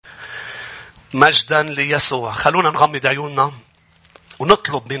مجدا ليسوع. خلونا نغمض عيوننا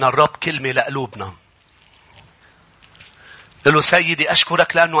ونطلب من الرب كلمة لقلوبنا. قل له سيدي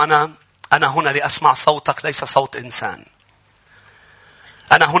أشكرك لأنه أنا هنا لأسمع صوتك ليس صوت إنسان.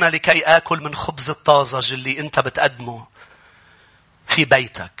 أنا هنا لكي آكل من خبز الطازج اللي أنت بتقدمه في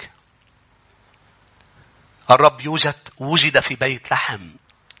بيتك. الرب وجد في بيت لحم،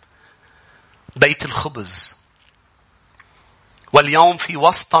 بيت الخبز. واليوم في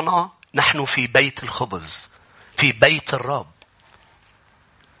وسطنا نحن في بيت الخبز، في بيت الرب.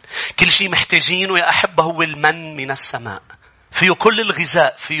 كل شيء محتاجينه يا أحبة هو المن من السماء، فيه كل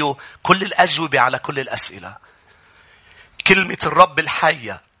الغذاء، فيه كل الأجوبة على كل الأسئلة. كلمة الرب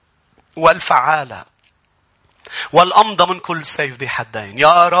الحية والفعالة والأمضى من كل سيف ذي حدين.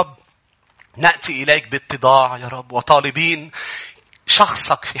 يا رب نأتي إليك باتضاع يا رب، وطالبين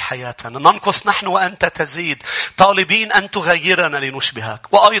شخصك في حياتنا. ننقص نحن وأنت تزيد، طالبين أن تغيرنا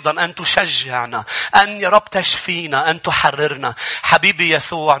لنشبهك، وأيضا أن تشجعنا، أن يا رب تشفينا، أن تحررنا. حبيبي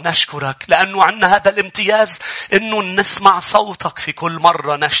يسوع نشكرك لأنه عنا هذا الامتياز أنه نسمع صوتك في كل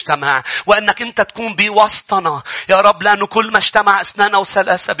مرة نجتمع، وأنك أنت تكون بوسطنا يا رب، لأنه كل ما اجتمع اثنان أو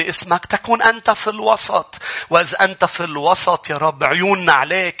ثلاثة باسمك تكون أنت في الوسط. وإذ أنت في الوسط يا رب عيوننا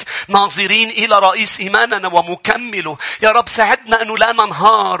عليك، ناظرين إلى رئيس إيماننا ومكمله. يا رب ساعدنا أنه لا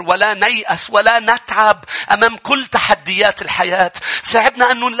ننهار ولا نيأس ولا نتعب أمام كل تحديات الحياة.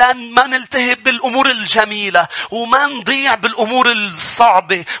 ساعدنا أنه ما نلتهب بالأمور الجميلة وما نضيع بالأمور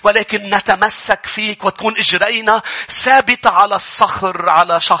الصعبة، ولكن نتمسك فيك وتكون إجرينا ثابتة على الصخر،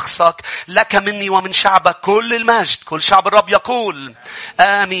 على شخصك. لك مني ومن شعبك كل المجد. كل شعب الرب يقول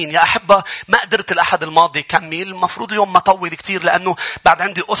آمين. يا أحبة ما قدرت الأحد الماضي كمل، المفروض اليوم ما طول كتير لأنه بعد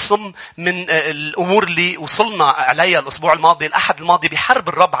عندي قسم من الأمور اللي وصلنا عليها الأسبوع الماضي. الأحد الماضي بحرب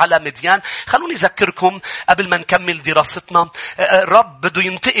الرب على مديان. خلوني أذكركم قبل ما نكمل دراستنا. الرب بده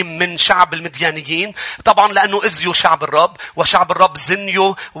ينتقم من شعب المديانيين طبعا، لأنه إزيوا شعب الرب، وشعب الرب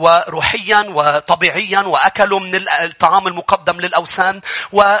زنيوا وروحيا وطبيعيا، وأكلوا من الطعام المقدم للأوثان.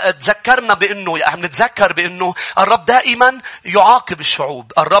 وتذكرنا بأنه نتذكر بأنه الرب دائما يعاقب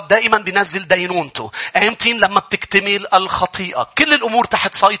الشعوب، الرب دائما بينزل دينونته أيمتين لما بتكتمل الخطيئة. كل الأمور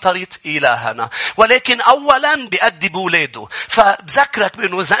تحت سيطرة إلهنا، ولكن أولا بيأدب ولاده. فبذكرك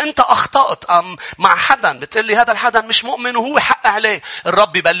بأنه إذا أنت أخطأت مع حدا بتقول لي هذا الحدا مش مؤمن وهو حق عليه،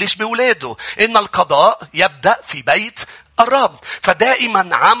 الرب يبلش بولاده. إن القضاء يبدأ في بيت الرب.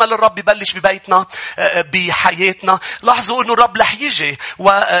 فدائما عمل الرب يبلش ببيتنا، بحياتنا. لاحظوا انه الرب رح يجي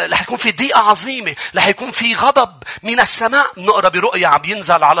ورح يكون في ضيقة عظيمة، رح يكون في غضب من السماء. نقرأ برؤيا عم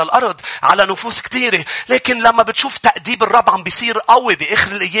ينزل على الأرض على نفوس كتيرة. لكن لما بتشوف تأديب الرب عم بيصير قوي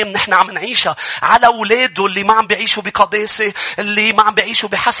بآخر الأيام نحن عم نعيشها على أولاده اللي ما عم بيعيشوا بقداسة، اللي ما عم بيعيشوا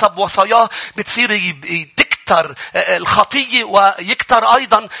بحسب وصاياه، بتصير تكتر الخطية ويكتر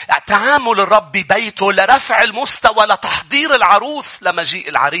أيضا تعامل الرب ببيته لرفع المستوى، لتحضير العروس لمجيء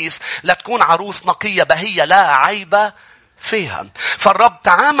العريس، لتكون عروس نقية بهية لا عيب فيها. فالرب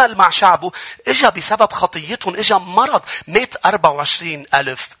تعامل مع شعبه. إجا بسبب خطيتهم إجا مرض.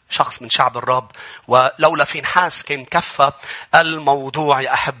 124,000 شخص من شعب الرب، ولولا في نحاس كان كفى الموضوع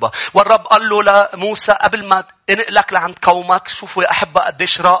يا أحبة. والرب قال له لموسى قبل ما انقلك لعند قومك، شوفوا يا أحبة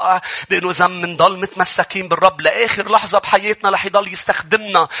قديش رائع بأنه إذا منضل متمسكين بالرب لآخر لحظة بحياتنا رح يضل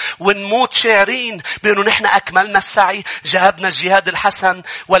يستخدمنا ونموت شاعرين بأنه نحن أكملنا السعي، جاهدنا الجهاد الحسن،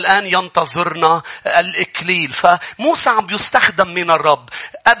 والآن ينتظرنا الإكليل. فموسى عم بيستخدم من الرب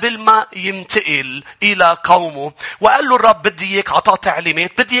قبل ما ينتقل إلى قومه. وقال له الرب بدي إياك، عطاه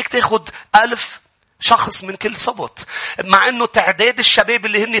تعليمات، بدي إياك تاخد 1000 شخص من كل سبط. مع أنه تعداد الشباب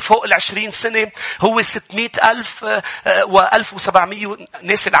اللي هن فوق 20 سنة هو 600,000 و1700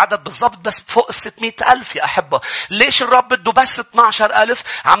 ناس العدد بالضبط، بس فوق 600,000 يا أحبة. ليش الرب بده بس 12,000؟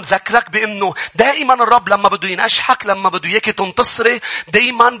 عم ذكرك بأنه دائما الرب لما بده ينجحك، لما بده إياك تنتصري،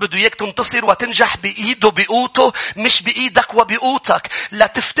 دائما بده إياك تنتصر وتنجح بإيده بقوته، مش بإيدك وبقوتك. لا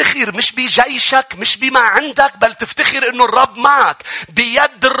تفتخر مش بجيشك، مش بما عندك، بل تفتخر أنه الرب معك،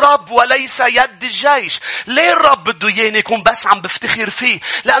 بيد الرب وليس يد الجيش. ليه الرب بده ياني يكون بس عم بفتخر فيه؟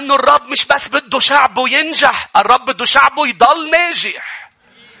 لأنه الرب مش بس بده شعبه ينجح، الرب بده شعبه يضل ناجح.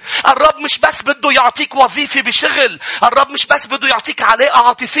 الرب مش بس بده يعطيك وظيفة بشغل، الرب مش بس بده يعطيك علاقة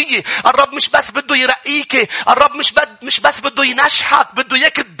عاطفية، الرب مش بس بده يرقيك، الرب مش بس بده ينجحك، بده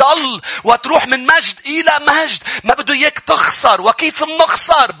إياك تضل وتروح من مجد إلى مجد. ما بده إياك تخسر. وكيف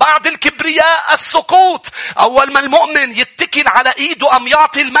بنخسر؟ بعد الكبرياء السقوط. أول ما المؤمن يتكل على إيده أم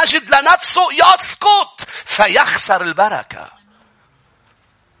يعطي المجد لنفسه يسقط فيخسر البركة.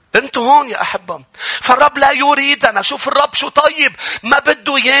 انتوا هون يا أحبة. فالرب لا يريدنا. شوف الرب شو طيب، ما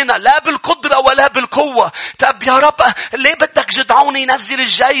بده إيانا لا بالقدرة ولا بالقوة. طب يا رب ليه بدك جدعون ينزل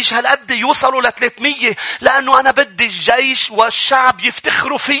الجيش هالقد يوصلوا ل300؟ لأنه أنا بدي الجيش والشعب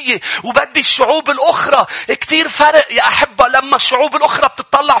يفتخروا فيي، وبدي الشعوب الأخرى. كتير فرق يا أحبة لما الشعوب الأخرى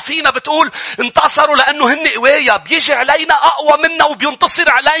بتطلع فينا بتقول انتصروا لأنه هن قوية، بيجي علينا أقوى منا وبينتصر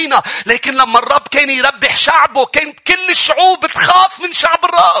علينا. لكن لما الرب كان يربح شعبه كانت كل الشعوب تخاف من شعب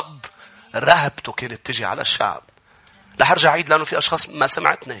الرب. رهبته كانت تجي على الشعب. رح ارجع عيد لأنه في أشخاص ما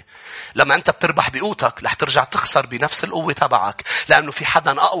سمعتني. لما أنت بتربح بقوتك رح ترجع تخسر بنفس القوة تبعك، لأنه في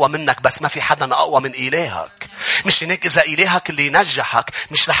حدا أقوى منك، بس ما في حدا أقوى من إلهك. مش هيك إذا إلهك اللي ينجحك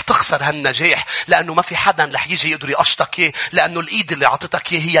مش رح تخسر هالنجاح، لأنه ما في حدا رح يجي يقدر يقشطك إياه، لأنه الإيد اللي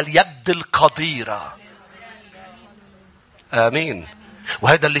عطتك إياه هي اليد القديرة. آمين.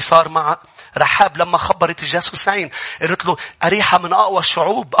 وهذا اللي صار مع رحاب لما خبرت الجاسوسين. قلت له أريحة من أقوى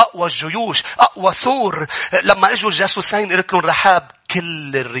الشعوب، أقوى الجيوش، أقوى سور. لما اجوا الجاسوسين قلت لهم رحاب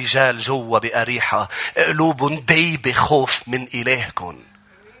كل الرجال جوا بأريحة قلوب دايبة خوف من إلهكم.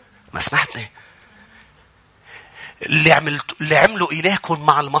 ما سمعتني؟ اللي عملوا إلهكم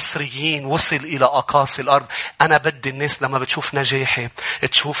مع المصريين وصل إلى أقاصي الأرض. أنا بدي الناس لما بتشوف نجاحي،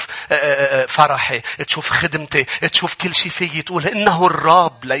 تشوف فرحي، تشوف خدمتي، تشوف كل شيء فيه، تقول إنه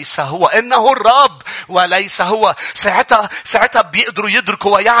الرب ليس هو، إنه الرب وليس هو. ساعتها بيقدروا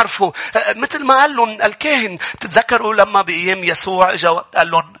يدركوا ويعرفوا. مثل ما قال لهم الكاهن، تتذكروا لما بأيام يسوع إجا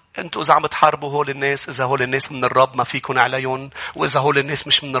قال لهم أنتوا إذا عم تحاربوا هول الناس، إذا هول الناس من الرب ما فيكن عليهم، وإذا هول الناس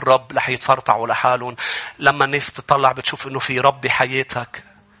مش من الرب رح يتفرطعوا لحالهم. لما الناس بتطلع بتشوف إنه في رب بحياتك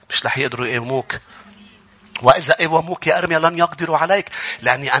مش رح يقدروا يقوموك. وإذا قوموك يا أرميا لن يقدروا عليك،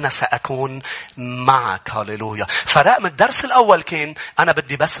 لأني أنا سأكون معك. هاليلويا. فرقم الدرس الأول كان أنا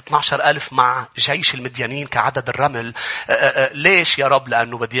بدي بس 12,000 مع جيش المديانين كعدد الرمل. ليش يا رب؟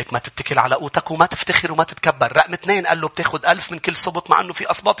 لأنه بديك ما تتكل على قوتك وما تفتخر وما تتكبر. رقم 2 قال له بتاخد 1000 من كل سبط، مع أنه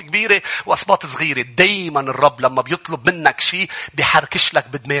في أسباط كبيرة وأسباط صغيرة. دايما الرب لما بيطلب منك شيء بيحركش لك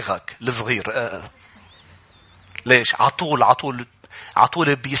بدماغك الصغير. ليش؟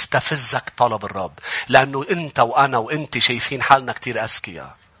 عطول بيستفزك طلب الرب، لأنه أنت وأنا وأنت شايفين حالنا كتير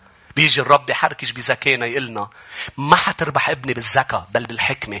أذكياء. بيجي الرب يحركش بذكائنا يقلنا ما حتربح ابني بالذكاء بل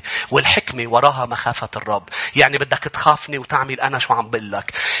بالحكمة، والحكمة وراها مخافة الرب. يعني بدك تخافني وتعمل أنا شو عم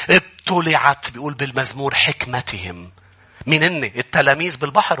بقلك. ابتلعت بيقول بالمزمور حكمتهم. مين هن؟ التلاميذ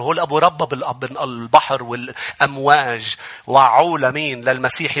بالبحر. هو الأبو ربا بالبحر والأمواج وعوا لمين؟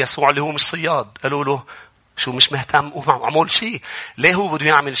 للمسيح يسوع اللي هو مش صياد. قالوا له شو مش مهتم وعمل شيء؟ ليه هو بده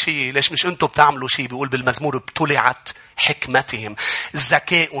يعمل شيء؟ ليش مش أنتوا بتعملوا شيء؟ بيقول بالمزمور ابتلعت حكمتهم.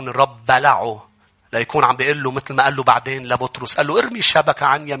 ذكاء الرب بلعه ليكون عم بيقول له مثل ما قال له بعدين لبطرس، قال له ارمي الشبكة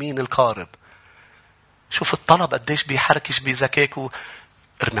عن يمين القارب. شوف الطلب قديش بيحركش بذكائك.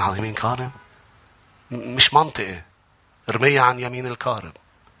 ارمي عن يمين القارب مش منطقي. ارميها عن يمين القارب.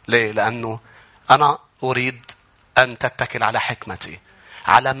 ليه؟ لأنه أنا أريد أن تتكل على حكمتي،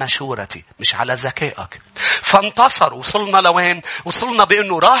 على مشورتي، مش على ذكائك. فانتصروا. وصلنا لوين؟ وصلنا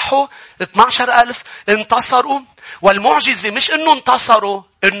بأنه راحوا 12,000 انتصروا. والمعجزة مش أنه انتصروا،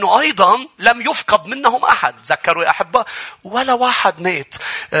 أنه أيضا لم يفقد منهم أحد. ذكروا يا أحبة ولا واحد مات.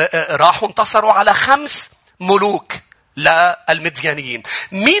 راحوا انتصروا على 5 ملوك للمديانيين.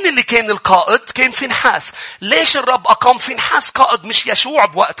 مين اللي كان القائد؟ كان فينحاس. ليش الرب أقام فينحاس قائد مش يشوع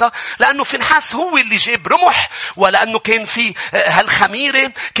بوقتها؟ لأنه فينحاس هو اللي جاب رمح، ولأنه كان في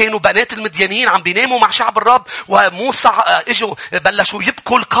هالخميرة كانوا بنات المديانيين عم بيناموا مع شعب الرب، وموسى اجوا بلشوا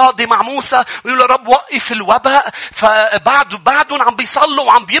يبكوا القاضي مع موسى ويقولوا رب وقف الوباء. فبعدهم عم بيصلوا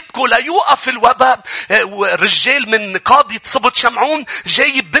وعم بيبكوا لا يوقف الوباء. ورجال من قاضي صبت شمعون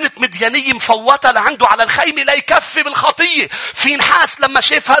جايب بنت مديانية مفوتة لعنده على الخيمة لا يكفي بالخطية. فينحاس لما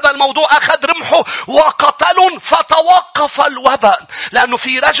شاف هذا الموضوع أخذ رمحه وقتلهم فتوقف الوباء. لأنه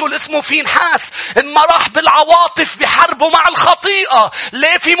في رجل اسمه فينحاس إما راح بالعواطف بحربه مع الخطيئة.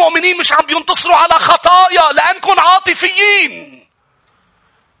 ليه في مؤمنين مش عم بينتصروا على خطايا؟ لأنكم عاطفيين.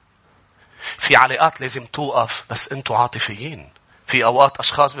 في علاقات لازم توقف بس أنتوا عاطفيين. في أوقات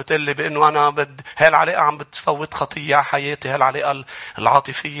أشخاص بتقلي بأنه أنا هالعلاقة عم بتفوت خطية على حياتي، هالعلاقة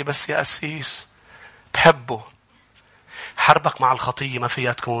العاطفية. بس يا أسيس بحبه. حربك مع الخطية ما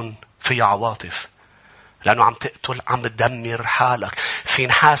فيها تكون فيها عواطف، لأنه عم تقتل، عم تدمر حالك.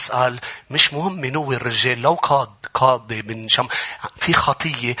 فينحاس قال مش مهم نوي الرجال، لو قاضي من في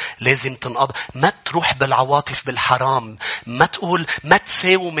خطية لازم تنقض. ما تروح بالعواطف بالحرام، ما تقول ما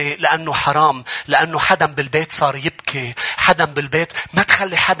تساومي لأنه حرام، لأنه حدا بالبيت صار يبكي، حدا بالبيت. ما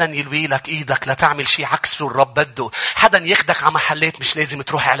تخلي حدا يلوي لك إيدك لتعمل شيء عكس شو الرب بده. حدا ياخدك على محلات مش لازم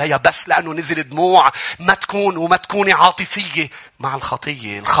تروح عليها بس لأنه نزل دموع. ما تكوني عاطفية مع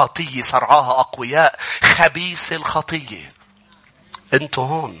الخطية. الخطية صرعاها أقوياء، خبيث الخطية. انتوا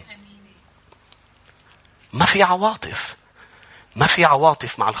هون ما في عواطف، ما في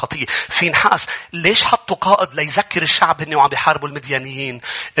عواطف مع الخطية. فينحاس ليش حطوا قائد ليذكر الشعب هني وعم بيحاربوا المديانيين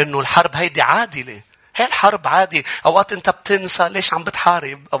انه الحرب هيدي عادلة؟ هي الحرب عادي. اوقات انت بتنسى ليش عم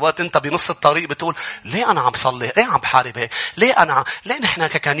بتحارب. اوقات انت بنص الطريق بتقول ليه انا عم صلي، ليه عم بحارب هيك، ليه نحن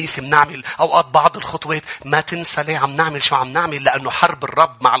ككنيسة بنعمل اوقات بعض الخطوات. ما تنسى ليه عم نعمل شو عم نعمل، لانه حرب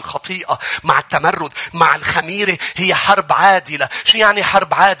الرب مع الخطيئة، مع التمرد، مع الخميرة هي حرب عادلة. شو يعني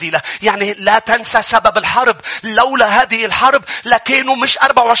حرب عادلة؟ يعني لا تنسى سبب الحرب. لولا هذه الحرب لكانوا مش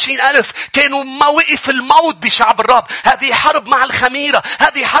 24,000، كانوا ما وقف الموت بشعب الرب. هذه حرب مع الخميرة،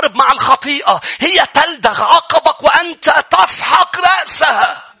 هذه حرب مع الخطيئة. هي تلدغ عقبك وأنت تسحق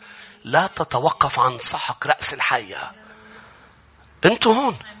رأسها. لا تتوقف عن سحق رأس الحية. انتوا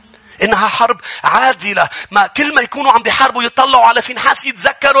هون إنها حرب عادلة. ما كل ما يكونوا عم بيحاربوا يطلعوا على فينحاس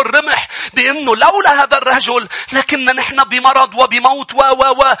يتذكروا الرمح بأنه لولا هذا الرجل لكننا نحن بمرض وبموت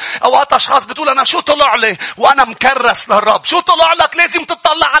أوقات أشخاص بتقول أنا شو طلع لي وأنا مكرس للرب. شو طلع لك؟ لازم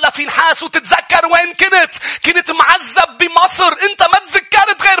تطلع على فينحاس وتتذكر وين كنت معذب بمصر. أنت ما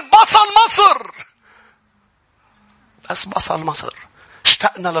تذكرت غير بصل مصر، بس بصل مصر.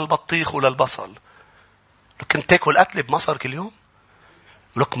 اشتقنا للبطيخ وللبصل. كنت تاكل أكل بمصر كل يوم؟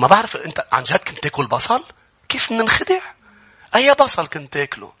 لك ما بعرف أنت عن جد كنت تاكل بصل؟ كيف ننخدع؟ أي بصل كنت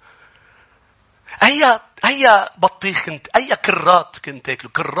تاكله؟ أي بطيخ كنت، أي كرات كنت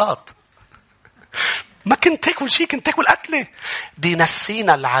تاكله؟ كرات. ما كنت تاكل شيء، كنت تاكل أكله.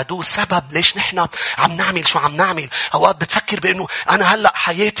 بينسينا العدو سبب ليش نحن عم نعمل شو عم نعمل. أوقات بتفكر بأنه أنا هلأ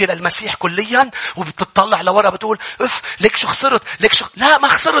حياتي للمسيح كليا، وبتطلع لورا بتقول اف ليك شو خسرت، لا ما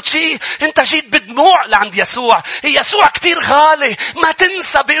خسرت شيء. انت جيت بدموع لعند يسوع. يسوع كتير غالي. ما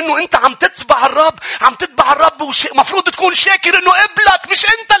تنسى بأنه انت عم تتبع الرب مفروض تكون شاكر انه قبلك مش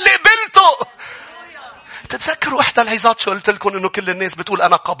انت اللي قبلته. تتذكروا إحدى العظات شو قلت لكم إنه كل الناس بتقول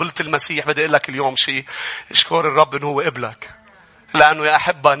أنا قابلت المسيح. بدي أقول لك اليوم شيء، اشكر الرب إنه هو قبلك. لأنه يا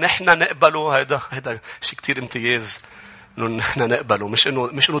أحبة نحن نقبله. هيدا شيء كتير امتياز إنه نحن نقبله، مش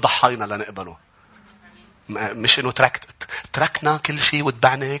إنه ضحينا لنقبله. مش إنه تركنا كل شيء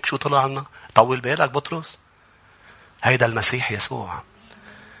واتبعنا هيك. شو طلع لنا؟ طول بالك بطرس، هيدا المسيح يسوع.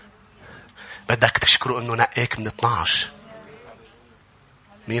 بدك تشكره إنه نقاك من 12.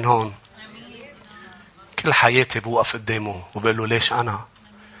 مين هون؟ كل حياتي بوقف قدامه وبقول له ليش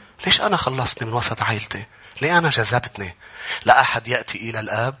أنا خلصتني من وسط عائلتي؟ ليه أنا جذبتني؟ لا أحد يأتي إلى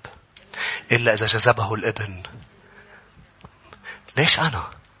الآب إلا إذا جذبه الابن. ليش أنا؟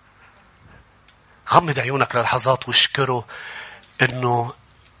 غمض عيونك للحظات واشكره إنه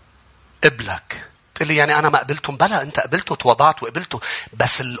قبلك. تقول لي يعني أنا ما قبلتهم؟ بلا أنت قبلته، توضعت وقبلته.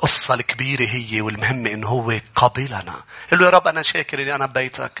 بس القصة الكبيرة هي والمهمة إنه هو قابلنا. قل له يا رب أنا شاكر إني أنا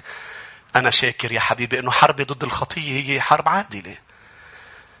ببيتك. أنا شاكر يا حبيبي إنه حربي ضد الخطية هي حرب عادلة.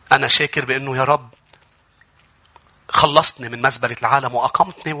 أنا شاكر بإنه يا رب خلصتني من مزبلة العالم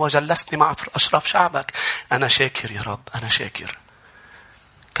وأقمتني وجلستني مع أشرف شعبك. أنا شاكر يا رب، أنا شاكر.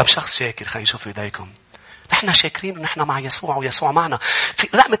 كم شخص شاكر؟ خلينا نشوف إيديكم. نحن شاكرين ونحن مع يسوع ويسوع معنا.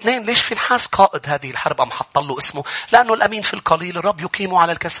 رقم 2 ليش فينحاس قائد هذه الحرب أم حط له اسمه؟ لأنه الأمين في القليل الرب يقيمه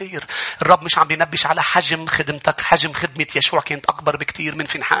على الكثير. الرب مش عم بينبش على حجم خدمتك. حجم خدمة يسوع كانت أكبر بكتير من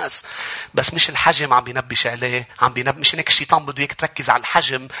فينحاس، بس مش الحجم عم بينبش عليه. مش هيك الشيطان بده إياك تركز على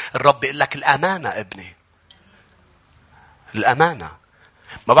الحجم. الرب بيقول لك الأمانة ابني، الأمانة.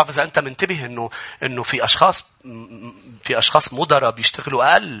 ما بعرف إذا أنت منتبه إنه في أشخاص مدراء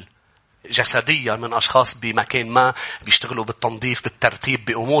بيشتغلوا أقل جسديا من أشخاص بمكان ما بيشتغلوا بالتنظيف بالترتيب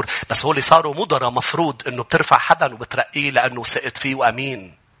بأمور، بس هو اللي صاروا مدراء مفروض إنه بترفع حدا وبترقيه لأنه سقط فيه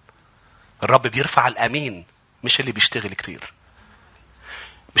وأمين. الرب بيرفع الأمين مش اللي بيشتغل كتير.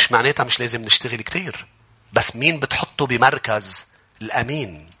 مش معناتها مش لازم نشتغل كتير، بس مين بتحطه بمركز؟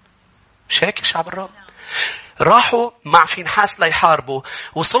 الأمين. شاكر شعب الرب. راحوا مع فينحاس ليحاربوا.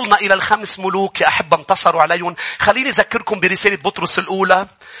 وصلنا إلى 5 ملوك يا أحبة انتصروا عليهم. خليني أذكركم برسالة بطرس الأولى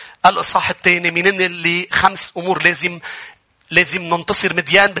الإصحاح 2 منين اللي 5 أمور لازم ننتصر.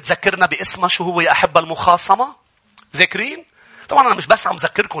 مديان بتذكرنا باسمها شو هو يا أحبة؟ المخاصمة. ذاكرين؟ طبعا أنا مش بس عم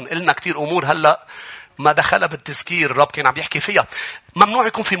ذكركم، قلنا كتير أمور هلأ ما دخلها بالتذكير. الرب كان عم يحكي فيها. ممنوع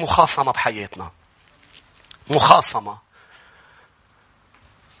يكون في مخاصمة بحياتنا. مخاصمة.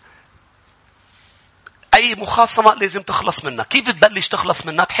 أي مخاصمة لازم تخلص منها. كيف تبلش تخلص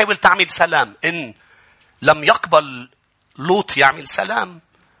منها؟ تحاول تعمل سلام. إن لم يقبل لوط يعمل سلام،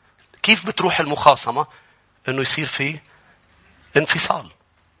 كيف بتروح المخاصمة؟ إنه يصير فيه انفصال.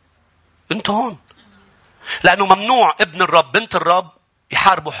 انت هون. لأنه ممنوع ابن الرب بنت الرب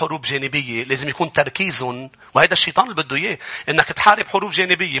يحاربوا حروب جانبية. لازم يكون تركيزهم، وهذا الشيطان اللي بده إياه، إنك تحارب حروب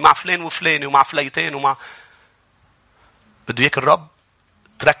جانبية مع فلان وفلان ومع فليتين ومع. بده إياك الرب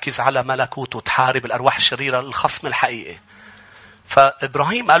تركز على ملكوته، تحارب الأرواح الشريرة، الخصم الحقيقي.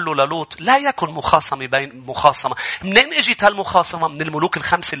 فإبراهيم قال له للوط لا يكن مخاصمة. منين اجت هالمخاصمة؟ من الملوك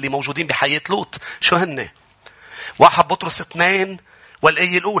الخمسة اللي موجودين بحياة لوط. شو هن؟ 1 بطرس 2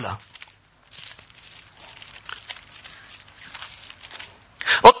 والآية الأولى.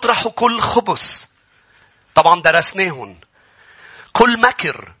 اطرحوا كل خبث، طبعا درسناهن، كل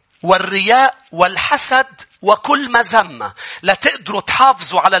مكر والرياء والحسد وكل مذمة، لا تقدروا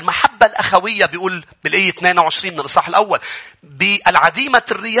تحافظوا على المحبة الأخوية. بيقول بالآية 22 من الإصحاح الأول بالعديمة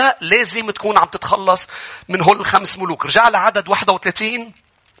الرياء لازم تكون عم تتخلص من هول الخمس ملوك. رجع لعدد 31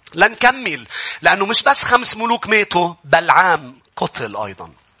 لنكمل، لأنه مش بس 5 ملوك ماتوا، بلعام قتل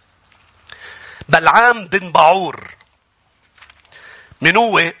أيضا. بلعام بن بعور من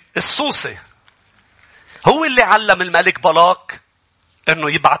هو السوسي، هو اللي علم الملك بلاق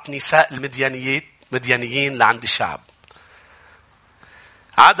انه يبعث نساء المديانيين لعند الشعب.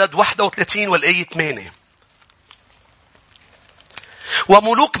 عدد 31 والآية 8.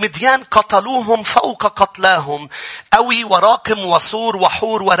 وملوك مديان قتلوهم فوق قتلاهم، أوي وراقم وصور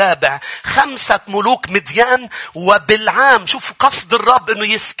وحور ورابع. 5 ملوك مديان وبلعام. شوف قصد الرب انه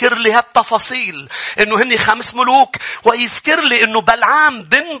يذكر لي هالتفاصيل، انه هني 5 ملوك، ويذكر لي انه بلعام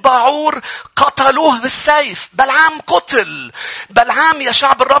بن بعور قتلوه بالسيف. بلعام قتل. بلعام يا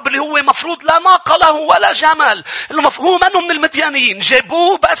شعب الرب اللي هو مفروض لا ناقة له ولا جمل، هو منه من المديانيين،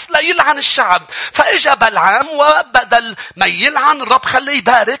 جابوه بس ليلعن الشعب. فاجا بلعام وبدل ما يلعن الرب خليه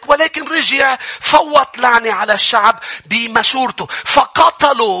يبارك، ولكن رجع فوت لعنة على الشعب بمشورته،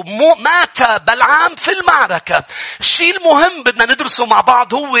 فقتلوا. مات بلعام في المعركة. الشيء المهم بدنا ندرسه مع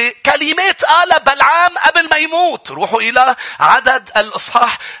بعض هو كلمات قال بلعام قبل ما يموت. روحوا إلى عدد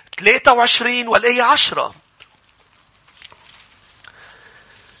الإصحاح 23 والآية 10.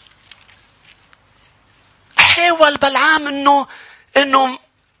 حاول بلعام إنه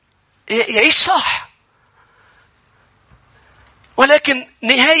يعيش صح، ولكن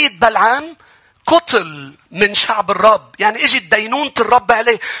نهاية بلعام قتل من شعب الرب. يعني اجت دينونة الرب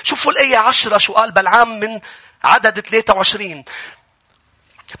عليه. شوفوا الآية 10 شو قال بلعام من عدد 23.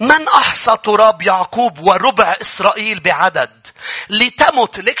 من أحصى تراب يعقوب وربع إسرائيل بعدد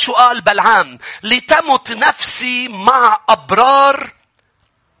لتمت. ليك شو قال بلعام؟ لتمت نفسي مع أبرار،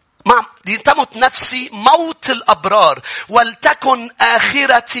 لتمت نفسي موت الأبرار ولتكن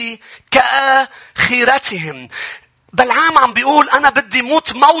آخرتي كآخرتهم. بلعام عم بيقول أنا بدي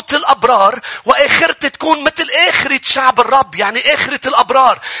موت الأبرار وآخرتي تكون مثل آخرة شعب الرب، يعني آخرة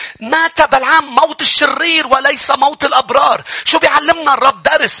الأبرار. مات بلعام موت الشرير وليس موت الأبرار. شو بيعلمنا الرب؟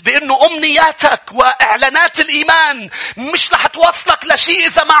 درس بأنه أمنياتك وإعلانات الإيمان مش رح توصلك لشيء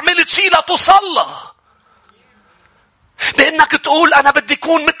إذا ما عملت شيء لا توصل. بأنك تقول أنا بدي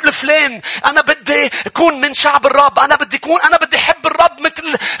أكون مثل فلان، أنا بدي أكون من شعب الرب، أنا بدي أحب الرب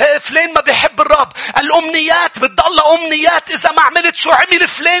مثل فلان ما بيحب الرب. الأمنيات بتضل أمنيات إذا ما عملت شو عمل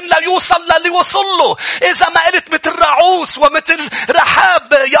فلان لا يوصل للي وصل له. إذا ما قلت مثل رعوس ومثل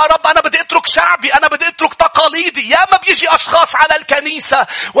رحاب يا رب أنا بدي أترك شعبي، أنا بدي أترك تقاليدي. يا ما بيجي أشخاص على الكنيسة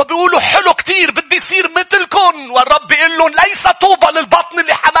وبيقولوا حلو كتير بدي يصير مثلكم، والرب بيقول لهم ليس طوبى للبطن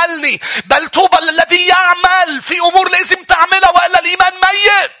اللي حملني، بل طوبى للذي يعمل في أمور لازم تعملها وإلا الإيمان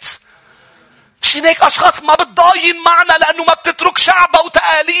ميت. مشان هيك أشخاص ما بتضاين معنا لأنه ما بتترك شعبها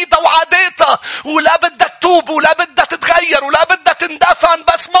وتقاليدها وعاداتها، ولا بدها تتوب ولا بدها تتغير ولا بدها تندفن،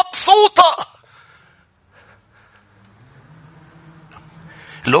 بس مبسوطة.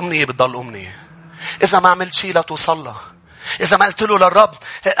 الأمنية بتضل أمنية إذا ما عملت شيء لا توصلها. إذا ما قلت له للرب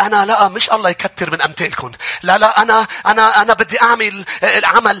أنا لا مش الله يكتر من أمثالكم، لا أنا بدي أعمل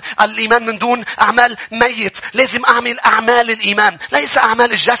العمل الإيمان من دون أعمال ميت. لازم أعمل أعمال الإيمان ليس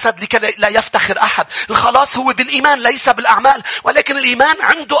أعمال الجسد لكي لا يفتخر أحد. الخلاص هو بالإيمان ليس بالأعمال، ولكن الإيمان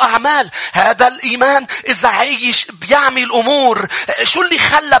عنده أعمال. هذا الإيمان إذا عايش بيعمل أمور. شو اللي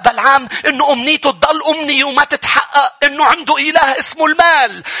خلى بلعام إنه أمنيته تضل أمنية وما تتحقق؟ إنه عنده إله اسمه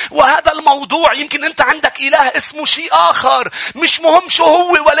المال. وهذا الموضوع يمكن أنت عندك إله اسمه شيء آخر مش مهم شو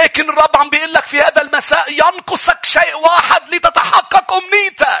هو، ولكن الرب عم بيقول لك في هذا المساء ينقصك شيء واحد لتتحقق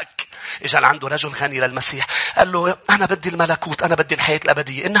أمنيتك. إجا عنده رجل غني للمسيح قال له أنا بدي الملكوت، أنا بدي الحياة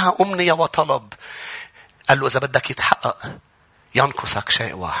الأبدية، إنها أمنية وطلب. قال له إذا بدك يتحقق ينقصك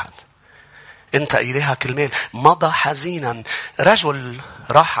شيء واحد، أنت إلهك المال. مضى حزينا. رجل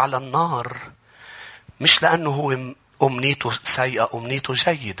راح على النار مش لأنه هو أمنيته سيئة، أمنيته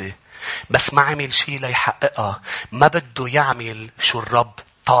جيدة، بس ما عمل شيء ليحققها. ما بده يعمل شو الرب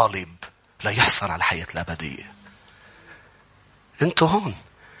طالب ليحصل على الحياة الأبدية. أنتوا هون.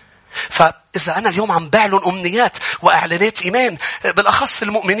 فإذا أنا اليوم عم بعلن أمنيات وإعلانات إيمان، بالأخص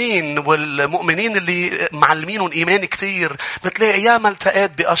المؤمنين والمؤمنين اللي معلمينهم إيمان كتير، بتلاقي ياما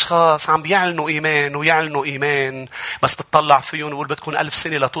التقيت بأشخاص عم بيعلنوا إيمان ويعلنوا إيمان، بس بتطلع فيهم وقول بدكم 1000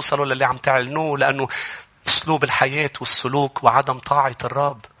 سنة لتوصلوا للي عم تعلنوه، لأنه أسلوب الحياة والسلوك وعدم طاعة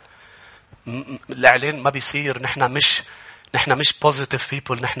الرب. الإعلان ما بيصير. نحن مش positive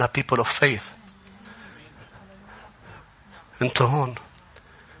people، نحن people of faith. أنتوا هون.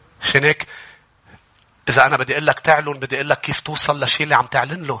 عشان هيك إذا أنا بدي أقول لك تعلن، بدي أقول لك كيف توصل لشيء اللي عم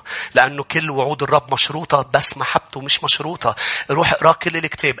تعلن له، لأنه كل وعود الرب مشروطة، بس محبته مش مشروطة. روح اقرأ كل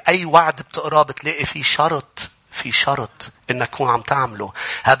الكتاب، أي وعد بتقرأ بتلاقي في شرط إنك تكون عم تعمله.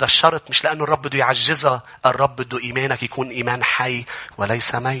 هذا الشرط مش لأنه الرب بده يعجزها، الرب بده إيمانك يكون إيمان حي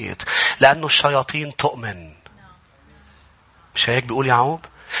وليس ميت، لأنه الشياطين تؤمن. مش هيك بيقول يعقوب؟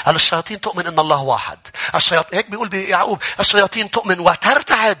 قال الشياطين تؤمن إن الله واحد. هيك بيقول يعقوب، الشياطين تؤمن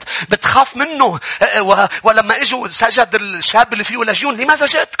وترتعد، بتخاف منه. ولما اجوا سجد الشاب اللي فيه لجيون، لماذا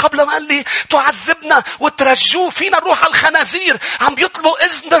جئت قبل ما قال لي تعذبنا وترجوه فينا نروح على الخنازير؟ عم بيطلبوا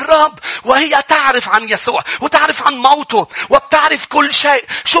إذن الرب، وهي تعرف عن يسوع وتعرف عن موته وبتعرف كل شيء.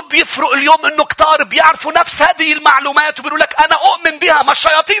 شو بيفرق اليوم إنه كتار بيعرفوا نفس هذه المعلومات وبيقولوا لك أنا أؤمن بها؟ ما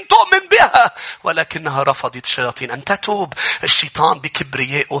الشياطين تؤمن بها، ولكنها رفضت الشياطين أن تتوب. الشيطان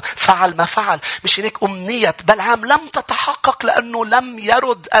بكبرياء فعل ما فعل. مش هيك أمنية بلعام لم تتحقق لأنه لم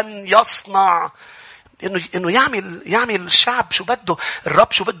يرد أن يصنع، إنه يعمل الشعب شو بده.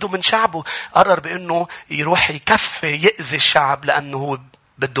 الرب شو بده من شعبه؟ قرر بأنه يروح يكفي يأذي الشعب، لأنه هو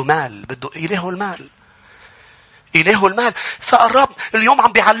بده مال، بده إله المال. فالرب اليوم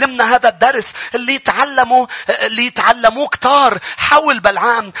عم بيعلمنا هذا الدرس اللي يتعلموه كتار حول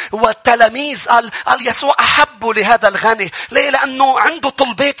بلعام والتلاميذ. قال يسوع أحبه لهذا الغني. ليه؟ لأنه عنده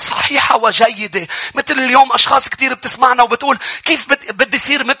طلبات صحيحة وجيدة. مثل اليوم أشخاص كتير بتسمعنا وبتقول كيف بدي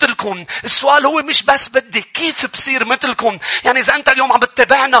صير مثلكم. السؤال هو مش بس بدي، كيف بصير مثلكم؟ يعني إذا أنت اليوم عم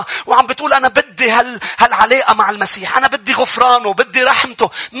بتتابعنا وعم بتقول أنا بدي هالعلاقة مع المسيح، أنا بدي غفرانه، بدي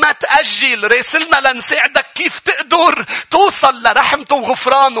رحمته، ما تأجل، راسلنا لنساعدك كيف تقدر توصل لرحمته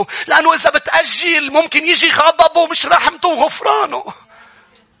وغفرانه. لأنه إذا بتأجل ممكن يجي غضبه مش رحمته وغفرانه.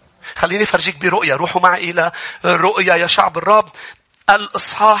 خليني فرجيك برؤية. روحوا معي إلى رؤية يا شعب الرب،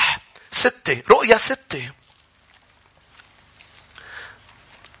 الإصحاح 6. رؤية 6.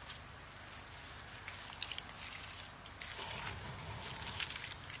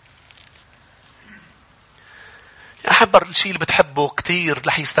 يا أحب الشيء اللي بتحبه كتير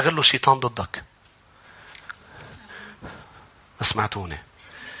رح يستغله الشيطان ضدك. اسمعتوني،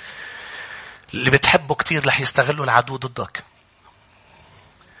 اللي بتحبه كتير رح يستغله العدو ضدك.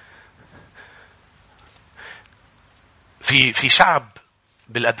 في شعب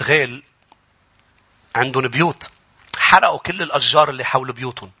بالأدغال عندهم بيوت، حرقوا كل الأشجار اللي حول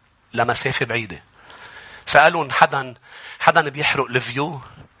بيوتهم لمسافة بعيدة. سألون حدا بيحرق الفيو،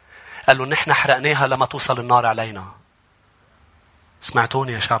 قالوا نحن حرقناها لما توصل النار علينا.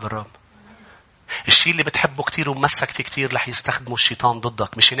 سمعتوني يا شعب الرب؟ الشيء اللي بتحبه كتير ومسك فيه كتير رح يستخدمه الشيطان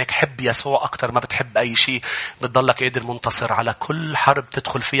ضدك. مش هناك حب يسوع أكتر ما بتحب أي شيء، بتضلك قادر منتصر على كل حرب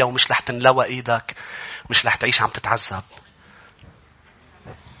تدخل فيها، ومش رح تنلوى إيدك، مش رح تعيش عم تتعذب.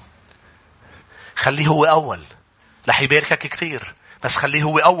 خليه هو أول، رح يباركك كتير، بس خليه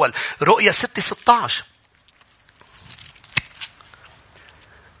هو أول. رؤية 6:16.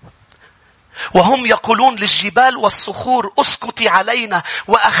 وهم يقولون للجبال والصخور اسقطي علينا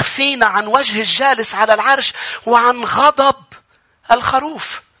وأخفينا عن وجه الجالس على العرش وعن غضب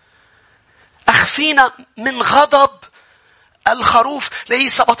الخروف. أخفينا من غضب الخروف. ليه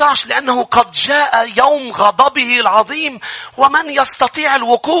 17؟ لأنه قد جاء يوم غضبه العظيم ومن يستطيع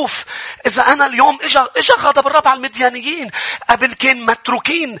الوقوف. إذا أنا اليوم إجا غضب الرب على المديانيين، قبل كان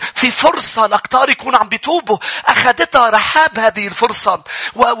متروكين في فرصة لكتار يكون عم بيتوبوا، أخذتها رحاب هذه الفرصة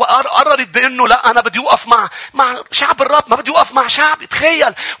وقررت بأنه لا، أنا بدي أوقف مع شعب الرب، ما بدي أوقف مع شعب.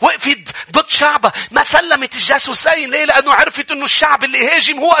 تخيل، وقفت ضد شعبها، ما سلمت الجاسوسين. ليه؟ لأنه عرفت أنه الشعب اللي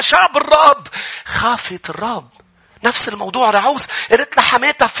هاجم هو شعب الرب. خافت الرب. نفس الموضوع رعوز. قلت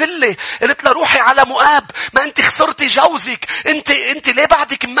لحماتها فلة، قلت لها روحي على مؤاب، ما انت خسرتي جوزك، انت ليه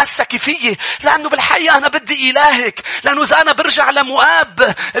بعدك ممسكي فيي؟ لانه بالحقيقة انا بدي الهك. لانه اذا انا برجع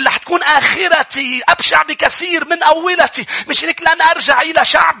لمؤاب اللي حتكون اخرتي ابشع بكثير من اولتي. مش هيك لان ارجع الى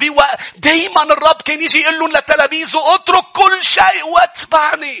شعبي. ودايما الرب كان يجي يقول لهم لتلاميذه اترك كل شيء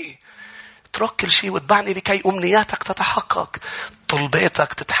واتبعني. اترك كل شيء واتبعني لكي أمنياتك تتحقق،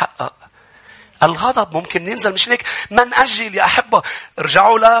 طلباتك تتحقق. الغضب ممكن ينزل، مش هيك من أجل يا أحبة.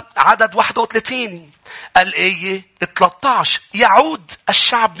 ارجعوا لعدد 31 الآية 13. يعود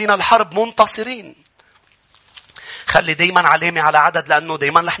الشعب من الحرب منتصرين. خلي دايما علامة على عدد لأنه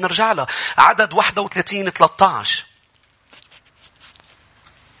دايما رح نرجع له. عدد 31-13.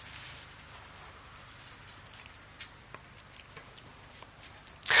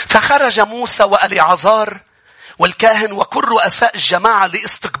 فخرج موسى وأليعزار والكاهن وكل رؤساء الجماعة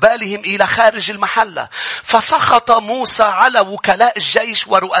لاستقبالهم إلى خارج المحلة. فسخط موسى على وكلاء الجيش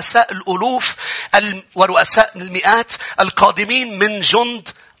ورؤساء الألوف ورؤساء المئات القادمين من جند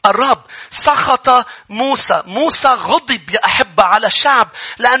الرب. سخط موسى غضب يا أحبة على الشعب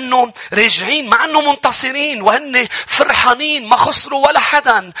لأنه راجعين مع أنه منتصرين وهن فرحانين ما خسروا ولا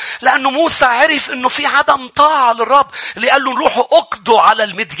حدا. لأنه موسى عرف أنه في عدم طاعة للرب اللي قال له نروحوا اقضوا على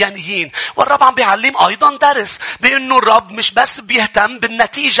المديانيين. والرب عم بيعلم أيضا درس بأنه الرب مش بس بيهتم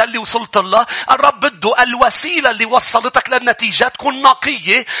بالنتيجة اللي وصلت لها. الرب بده الوسيلة اللي وصلتك للنتيجة تكون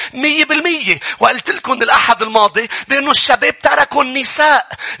نقية 100%. وقلت لكم الأحد الماضي بأنه الشباب تركوا النساء،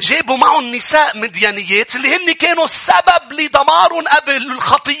 جابوا معهم نساء مديانيات اللي هن كانوا السبب لدمارهم قبل،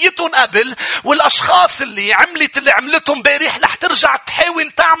 خطيتهم قبل، والأشخاص اللي عملتهم بارح رح ترجع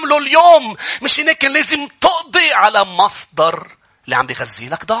تحاول تعمله اليوم. مش هيك لازم تقضي على مصدر اللي عم بيغذي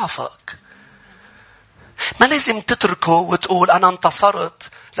لك ضعفك. ما لازم تتركه وتقول أنا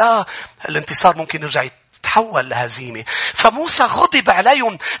انتصرت. لا، الانتصار ممكن يرجع تحول لهزيمة. فموسى غضب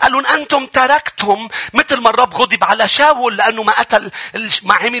عليهم، قال لهم أنتم تركتم مثل ما الرب غضب على شاول لأنه ما قتل،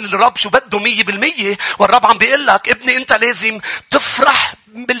 ما عمل الرب شو بده 100%. والرب عم بيقول لك ابني أنت لازم تفرح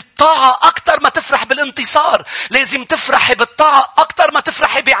بالطاعة أكتر ما تفرح بالانتصار. لازم تفرح بالطاعة أكتر ما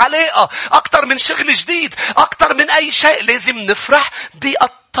تفرح بعلاقة، أكتر من شغل جديد، أكتر من أي شيء. لازم نفرح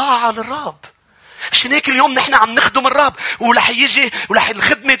بالطاعة للرب. عشان هيك اليوم نحن عم نخدم الرب ورح يجي ورح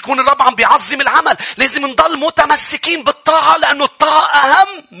الخدمة تكون الرب عم بيعظم العمل. لازم نضل متمسكين بالطاعة لأنه الطاعة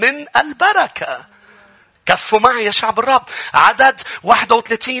أهم من البركة. كفوا معي يا شعب الرب. عدد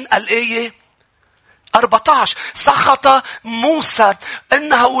 31 الآية 14. سخط موسى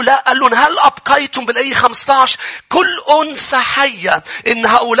إن هؤلاء، قال لهم هل أبقيتم بالآية 15 كل أنثى حية؟ إن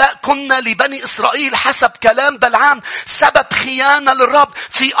هؤلاء كنا لبني إسرائيل حسب كلام بلعام سبب خيانة للرب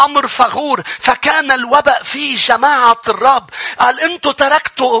في أمر فغور، فكان الوباء في جماعة الرب. قال أنتوا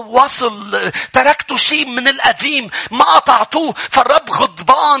تركتوا شيء من القديم ما قطعتوه، فالرب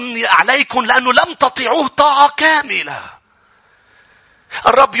غضبان عليكم لأنه لم تطيعوه طاعة كاملة.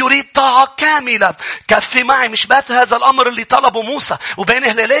 الرب يريد طاعة كاملة. كفي معي مش بات هذا الأمر اللي طلبه موسى. وبين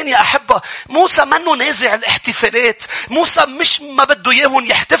هلالين يا أحبة، موسى منه نازع الاحتفالات. موسى مش ما بده إياهم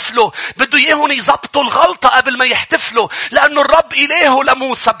يحتفلوا، بده إياهم يزبطوا الغلطة قبل ما يحتفلوا. لأنه الرب إلهه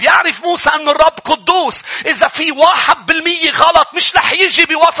لموسى. بيعرف موسى أن الرب قدوس. إذا في 1% غلط مش رح يجي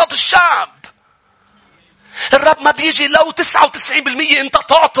بوسط الشعب. الرب ما بيجي لو 99% انت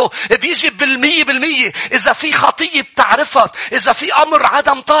تعطه، بيجي 100%. اذا في خطية بتعرفها، اذا في امر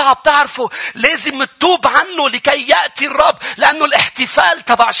عدم طاعة بتعرفه، لازم تتوب عنه لكي يأتي الرب. لانه الاحتفال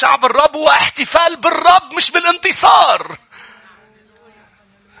تبع شعب الرب هو احتفال بالرب مش بالانتصار.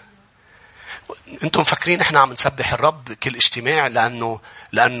 انتم فاكرين احنا عم نسبح الرب كل اجتماع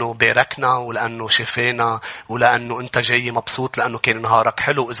لانه باركنا، ولانه شفينا، ولانه انت جاي مبسوط، لانه كان نهارك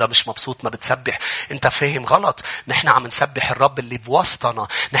حلو. اذا مش مبسوط ما بتسبح، انت فاهم غلط. نحن عم نسبح الرب اللي بوسطنا.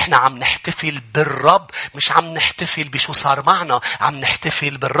 نحن عم نحتفل بالرب، مش عم نحتفل بشو صار معنا. عم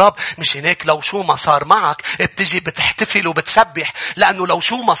نحتفل بالرب. مش هناك لو شو ما صار معك بتجي بتحتفل وبتسبح، لانه لو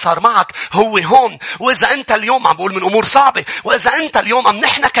شو ما صار معك هو هون. واذا انت اليوم عم بقول من امور صعبة، واذا انت اليوم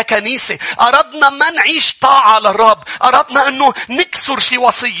نحن ككنيسة أردنا ما نعيش طاعة للرب، أردنا أنه نكسر شيء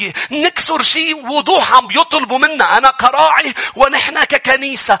وصية، نكسر شيء وضوح عم بيطلبوا منا. أنا كراعي ونحن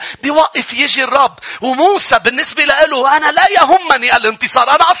ككنيسة بيوقف يجي الرب. وموسى بالنسبة له أنا لا يهمني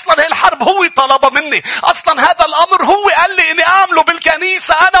الانتصار. أنا أصلا هي الحرب هو طلب مني. أصلا هذا الأمر هو قال لي إني أعمله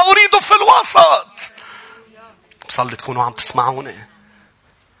بالكنيسة. أنا أريده في الوسط. بصلي تكونوا عم تسمعوني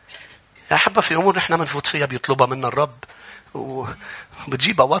يا أحبة. في أمور نحن منفوت فيها بيطلبها منا الرب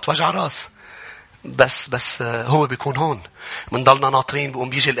وبتجيب أوقات وجع راس. بس هو بيكون هون. منضلنا ناطرين، بقوم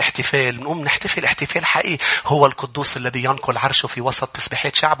بيجي الاحتفال، بنقوم نحتفل احتفال حقيقي. هو القدوس الذي ينقل عرشه في وسط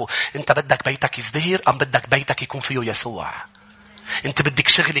تسبيحات شعبه. انت بدك بيتك يزدهر ام بدك بيتك يكون فيه يسوع؟ انت بدك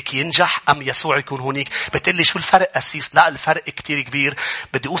شغلك ينجح ام يسوع يكون هونيك؟ بتقلي شو الفرق أسيس؟ لا، الفرق كتير كبير.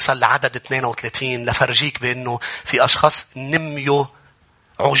 بدي اوصل لعدد 32 لفرجيك بانه في اشخاص نميوا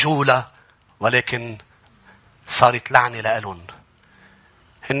عجولة ولكن صارت لعنة لألون.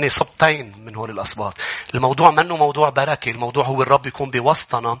 هن صبتين من هول الأصباط. الموضوع منه موضوع بركة. الموضوع هو الرب يكون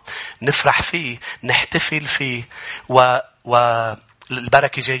بوسطنا، نفرح فيه، نحتفل فيه،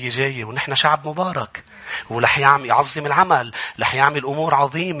 والبركة جاية ونحن شعب مبارك، ولح يعظم العمل، لح يعمل أمور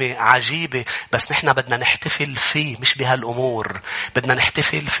عظيمة عجيبة. بس نحن بدنا نحتفل فيه، مش بهالأمور. بدنا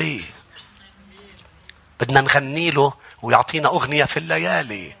نحتفل فيه، بدنا نغني له ويعطينا أغنية في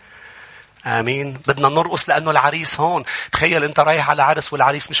الليالي. آمين. بدنا نرقص لأنه العريس هون. تخيل أنت رايح على عرس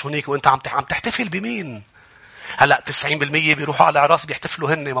والعريس مش هناك، وأنت عم تحتفل بمين؟ هلأ 90% بيروحوا على عراس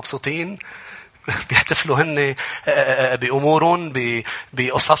بيحتفلوا هن مبسوطين، بيحتفلوا هن بأمورهم،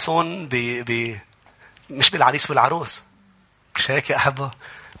 بقصصهم، مش بالعريس والعروس. مش هيك يا أحبة؟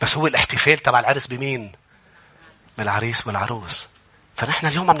 بس هو الاحتفال تبع العرس بمين؟ بالعريس والعروس. فنحن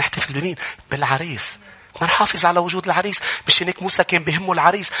اليوم عم نحتفل بمين؟ بالعريس. ما نحافظ على وجود العريس. مش هيك موسى كان بهمه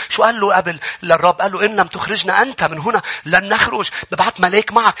العريس؟ شو قال له قبل للرب؟ قال له إن لم تخرجنا أنت من هنا لن نخرج. ببعث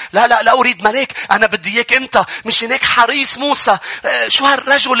ملاك معك. لا أريد ملاك، أنا بدي إياك أنت. مش هيك حريص موسى؟ شو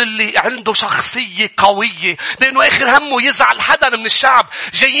هالرجل اللي عنده شخصية قوية بأنه آخر همه يزعل حدا من الشعب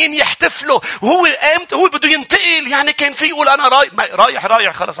جايين يحتفلوا، وهو قامت هو بده ينتقل. يعني كان في يقول أنا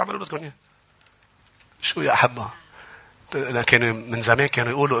رايح خلاص عملوا بدكم. شو يا أحبة؟ كانوا من زمان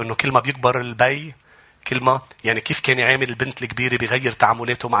كانوا يقولوا إنه كل ما بيكبر البي كلمة، يعني كيف كان يعامل البنت الكبيرة بيغير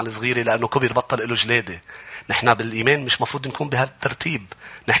تعاملاته مع الصغيرة لأنه كبر بطل له جلادة. نحن بالإيمان مش مفروض نكون بهالترتيب.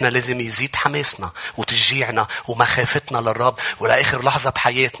 نحن لازم يزيد حماسنا وتشجيعنا ومخافتنا للرب، ولآخر لحظة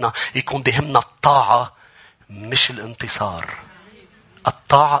بحياتنا يكون بهمنا الطاعة مش الانتصار.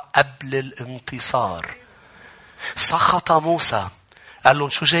 الطاعة قبل الانتصار. سخط موسى، قال لهم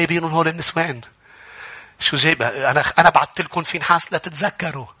شو جايبينهم هول النسوان؟ شو جايب؟ أنا بعت لكم في نحاس لا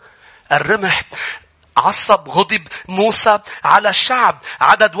تتذكروا. الرمح. عصب غضب موسى على الشعب.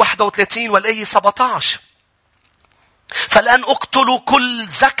 عدد 31 والآية 17. فالآن اقتلوا كل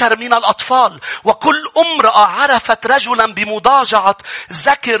ذكر من الأطفال وكل امرأة عرفت رجلا بمضاجعة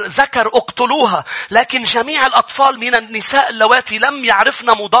ذكر اقتلوها. لكن جميع الأطفال من النساء اللواتي لم يعرفن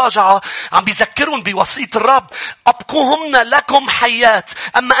مضاجعة، عم بيذكرون بوصية الرب، أبقوهن لكم حيات،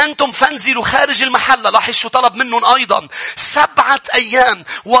 أما أنتم فانزلوا خارج المحلة. لاحظ شو طلب منهم أيضا: 7 أيام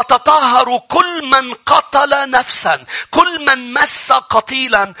وتطهروا كل من قتل نفسا، كل من مس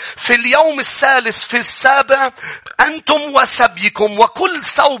قتيلا. في اليوم الثالث في السابع أنتم وسبيكم وكل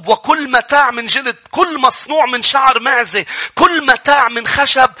ثوب وكل متاع من جلد، كل مصنوع من شعر معزة، كل متاع من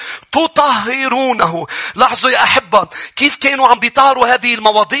خشب تطهرونه. لاحظوا يا أحبة كيف كانوا عم بيطهروا هذه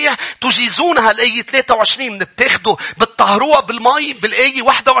المواضيع. تجيزونها الآية 23. بتاخدوا بتطهروها بالماء بالآية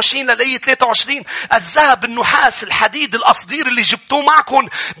 21 للآية 23. الذهب، النحاس، الحديد، الأصدير اللي جبتوه معكم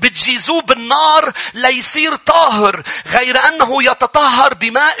بتجيزوه بالنار ليصير طاهر، غير أنه يتطهر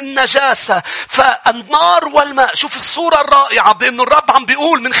بماء النجاسة. فالنار والماء. شوف الصورة الرائعة بأن الرب عم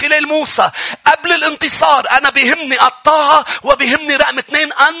بيقول من خلال موسى قبل الانتصار: أنا بيهمني الطاعة، وبيهمني رقم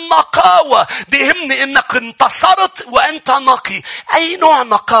 2 النقاوة. بيهمني أنك انتصرت وأنت نقي. أي نوع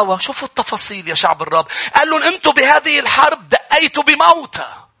نقاوة؟ شوفوا التفاصيل يا شعب الرب. قال لهم أنتوا بهذه الحرب دقيتوا بموتى،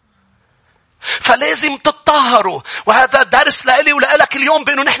 فلازم تتطهروا. وهذا درس لإلي ولإلك اليوم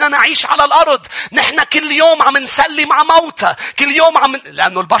بأنه نحن نعيش على الأرض. نحن كل يوم عم نسلم مع موتى. كل يوم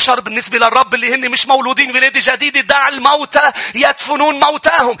لأنه البشر بالنسبة للرب اللي هن مش مولودين ولادة جديدة دع الموتى يدفنون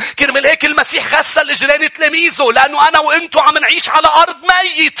موتاهم. كرمال هيك المسيح غسل إجرين تلاميذه، لأنه أنا وإنتوا عم نعيش على أرض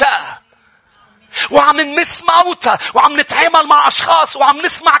ميتة، وعم نمس موتى، وعم نتعامل مع أشخاص، وعم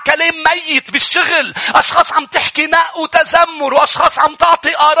نسمع كلام ميت بالشغل. أشخاص عم تحكي نق وتذمر، وأشخاص عم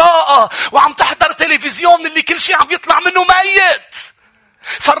تعطي آراء، وعم تحضر تلفزيون اللي كل شيء عم يطلع منه ميت.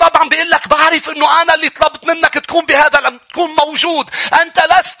 فالرب عم بيقول لك بعرف أنه أنا اللي طلبت منك تكون تكون موجود. أنت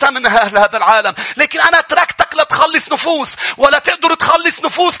لست من هذا العالم، لكن أنا تركتك لتخلص نفوس، ولا تقدر تخلص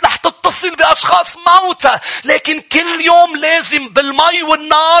نفوس لح تتصل بأشخاص موتى. لكن كل يوم لازم بالمي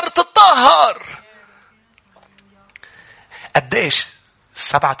والنار تتطهر. قديش؟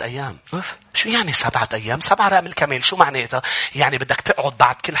 7 أيام. شو يعني 7 أيام؟ 7 رقم الكمال. شو معناتها؟ يعني بدك تقعد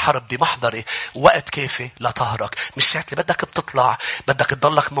بعد كل حرب بمحضري وقت كافي لطهرك. مش ساعتي بدك بتطلع، بدك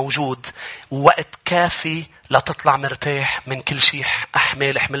تضلك موجود وقت كافي لتطلع مرتاح من كل شيء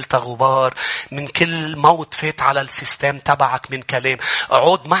أحمال حملتها غبار، من كل موت فات على السيستم تبعك من كلام.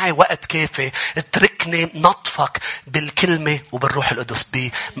 اقعد معي وقت كافي، اتركني نطفك بالكلمة وبالروح القدس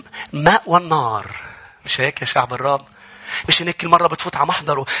بماء والنار. مش هيك يا شعب الرب؟ مش هيك كل مرة بتفوت على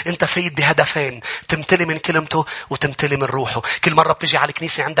محضره انت فايت بهدفين: تمتلي من كلمته وتمتلي من روحه. كل مرة بتجي على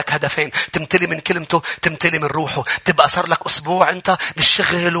الكنيسة عندك هدفين: تمتلي من كلمته تمتلي من روحه. تبقى صار لك أسبوع انت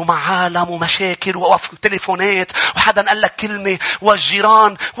بالشغل ومع عالم ومشاكل وتليفونات وحدا قال لك كلمة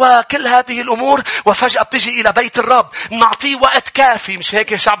والجيران وكل هذه الأمور، وفجأة بتجي إلى بيت الرب نعطيه وقت كافي. مش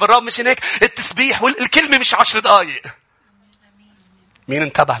هيك يا شعب الرب؟ مش هيك التسبيح والكلمة مش 10 دقايق. مين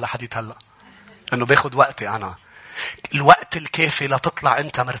انتبه لحديث هلأ انه باخد وقتي انا؟ الوقت الكافي لتطلع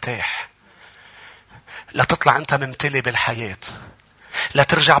انت مرتاح، لتطلع انت ممتلي بالحياة،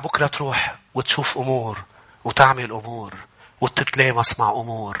 لترجع بكرة تروح وتشوف امور وتعمل امور وتتلامس مع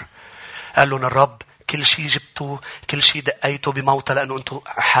امور. قال لهم الرب كل شيء جبتوا، كل شيء دقيتوا بموتى لانه انتوا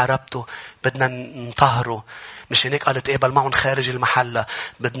حاربتوا. بدنا نطهروا. مش هيك قال تقابل معهم خارج المحلة.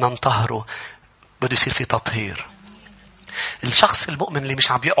 بدنا نطهروا. بده يصير في تطهير. الشخص المؤمن اللي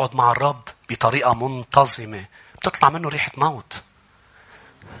مش عم يقعد مع الرب بطريقة منتظمة بتطلع منه ريحة موت.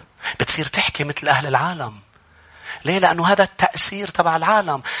 بتصير تحكي مثل أهل العالم. ليه؟ لأنه هذا التأثير تبع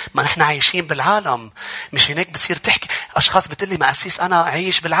العالم. ما نحن عايشين بالعالم. مش هناك بتصير تحكي. أشخاص بتقلي ما أسيس أنا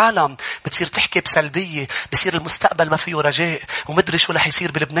عايش بالعالم. بتصير تحكي بسلبية. بصير المستقبل ما فيه رجاء. ومدري شو رح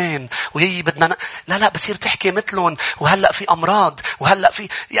يصير بلبنان. ويي بدنا لا بتصير تحكي مثلهم. وهلأ في أمراض. وهلأ في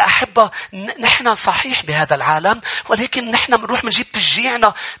يا أحبة نحن صحيح بهذا العالم. ولكن نحن بنروح منجيب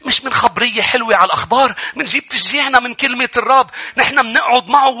تشجيعنا مش من خبرية حلوة على الأخبار. منجيب تشجيعنا من كلمة الرب. نحن بنقعد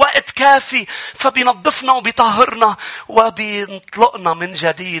معه وقت كافي فبينظفنا وبيطهرنا وبينطلقنا من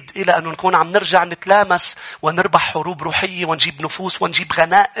جديد إلى أن نكون عم نرجع نتلامس ونربح حروب روحية ونجيب نفوس ونجيب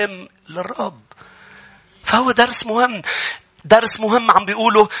غنائم للرب. فهو درس مهم. درس مهم عم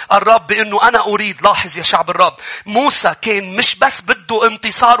بيقوله الرب بأنه أنا أريد. لاحظ يا شعب الرب، موسى كان مش بس بده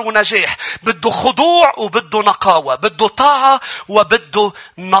انتصار ونجاح، بده خضوع وبده نقاوة، بده طاعة وبده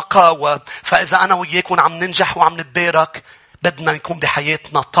نقاوة. فإذا أنا وياكم عم ننجح وعم نتبارك بدنا يكون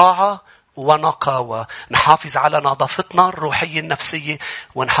بحياتنا طاعة ونقاوة. نحافظ على نظافتنا الروحية النفسية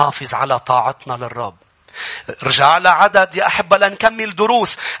ونحافظ على طاعتنا للرب. رجع لعدد يا أحبة لنكمل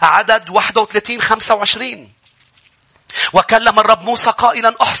دروس. عدد 31-25. وكلم الرب موسى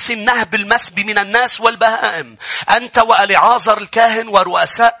قائلا أحصي النهب المسب من الناس والبهائم أنت وألعازر الكاهن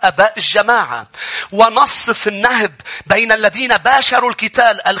ورؤساء أباء الجماعة، ونصف النهب بين الذين باشروا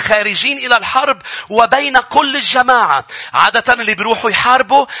القتال الخارجين إلى الحرب وبين كل الجماعة. عادة اللي بيروحوا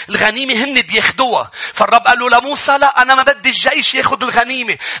يحاربوا الغنيمة هن بياخدوها. فالرب قال له لموسى لا، أنا ما بدي الجيش ياخد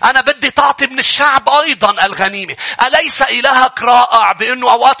الغنيمة، أنا بدي تعطي من الشعب أيضا الغنيمة. أليس إلهك رائع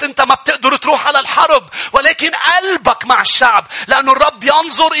بأنه أوقات أنت ما بتقدر تروح على الحرب ولكن قلبك مع الشعب؟ لأنه الرب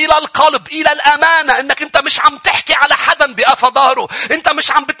ينظر إلى القلب، إلى الأمانة. إنك أنت مش عم تحكي على حدا بقفا ظهره. أنت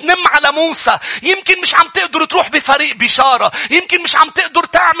مش عم بتنم على موسى. يمكن مش عم تقدر تروح بفريق بشارة. يمكن مش عم تقدر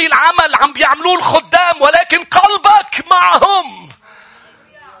تعمل عمل عم بيعملوه الخدام، ولكن قلبك معهم.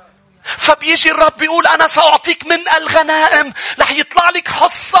 فبيجي الرب بيقول أنا سأعطيك من الغنائم. رح يطلع لك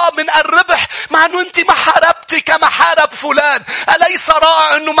حصة من الربح مع أنه أنت ما حاربتي كما حارب فلان. أليس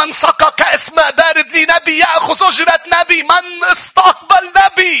رائع أنه من سقى كأس ماء بارد لنبي يأخذ أجرة نبي من استقبل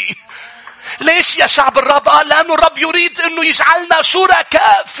نبي؟ ليش يا شعب الرب؟ قال لأنه الرب يريد أنه يجعلنا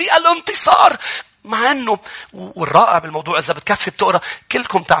شركاء في الانتصار. مع أنه والرائع بالموضوع إذا بتكفي بتقرأ.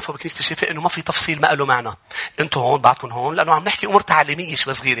 كلكم تعرفوا بكنيسة الشفاء أنه ما في تفصيل ما قالوا معنا. أنتوا هون بعدكم هون لأنه عم نحكي أمور تعليمية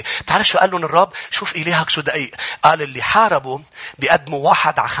شوي صغيرة. تعرف شو قال لهم الرب؟ شوف إلهك شو دقيق. قال اللي حاربوا بيقدموا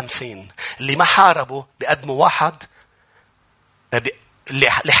 1 على 50. اللي ما حاربوا بيقدموا 1.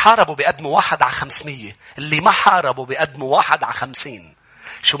 اللي حاربوا بيقدموا 1 على 500. اللي ما حاربوا بيقدموا 1 على 50.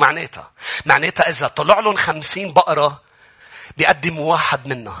 شو معناتها؟ معناتها إذا طلع لهم 50 بقرة بيقدموا 1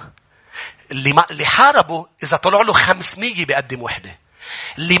 منها. اللي حاربوا إذا طلعوا له 500 بيقدم 1.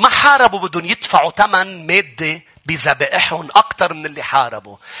 اللي ما حاربوا بدهم يدفعوا ثمن مادة بذبائحهم أكتر من اللي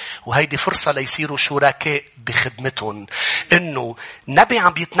حاربوا. وهيدي فرصة ليصيروا شركاء بخدمتهم. إنه نبي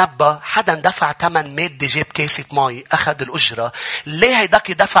عم بيتنبأ حدا دفع ثمن مادة جاب كاسة ماء أخذ الأجرة. ليه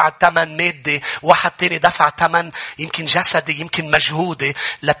هيداك دفع ثمن مادة واحد تاني دفع ثمن يمكن جسدي يمكن مجهودي؟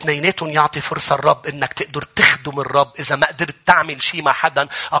 لاتنيناتهم يعطي فرصة الرب إنك تقدر تخدم الرب. إذا ما قدرت تعمل شيء مع حدا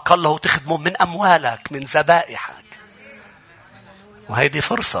أقله تخدمه من أموالك من ذبائحك. وهيدي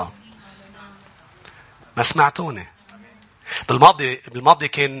فرصة. ما سمعتوني؟ بالماضي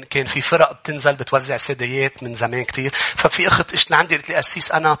كان في فرق بتنزل بتوزع سيديات من زمان كتير. ففي اخت اشت لعندي قلت لي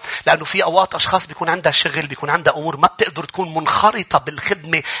أسيس انا لانه في اوقات اشخاص بيكون عندها شغل بيكون عندها امور ما بتقدر تكون منخرطه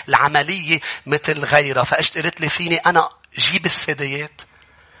بالخدمه العمليه مثل غيرها. فاشت قلت لي فيني انا جيب السيديات؟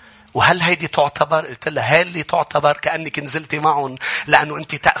 وهل هيدي تعتبر؟ قلت لها هل اللي تعتبر كأنك نزلتي معهم لانه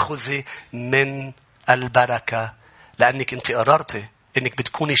انت تأخذي من البركه لانك انت قررتي إنك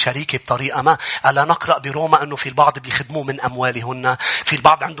بتكوني شريكة بطريقة ما. ألا نقرأ بروما أنه في البعض بيخدموا من أموالهن، في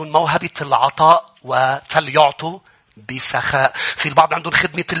البعض عندهم موهبة العطاء فليعطوا بسخاء، في البعض عندهم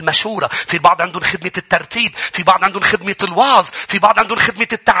خدمة المشورة، في البعض عندهم خدمة الترتيب، في البعض عندهم خدمة الوعظ، في البعض عندهم خدمة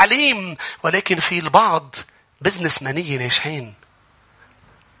التعليم، ولكن في البعض بزنس منية ناجحين.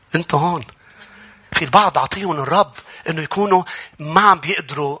 انتوا هون. في البعض عطيهم الرب انه يكونوا ما عم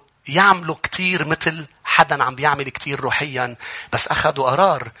بيقدروا يعملوا كتير مثل حدا عم بيعمل كتير روحيا، بس أخذوا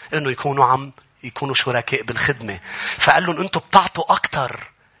قرار انه يكونوا شركاء بالخدمة. فقال لهم انتوا بتعطوا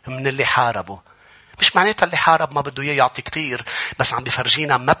اكتر من اللي حاربوا. مش معناتها اللي حارب ما بده يعطي كتير، بس عم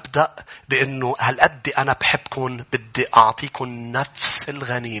بيفرجينا مبدأ بأنه هالقد أنا بحبكم بدي أعطيكم نفس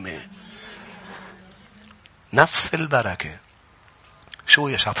الغنيمة، نفس البركة. شو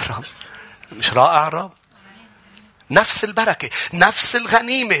يا شعب الرب؟ مش رائع الرب؟ نفس البركة، نفس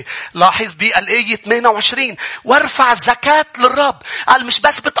الغنيمة. لاحظ بالآية 28 وارفع زكاة للرب. قال مش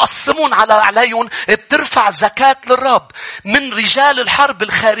بس بتقسمون عليهم، بترفع زكاة للرب من رجال الحرب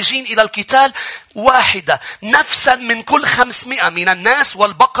الخارجين إلى القتال واحدة، نفسا من كل 500 من الناس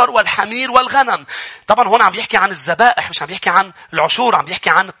والبقر والحمير والغنم. طبعا هون عم يحكي عن الذبائح، مش عم يحكي عن العشور، عم يحكي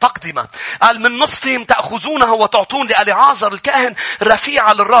عن التقدمة. قال من نصفهم تأخذونها وتعطون لألعازر الكاهن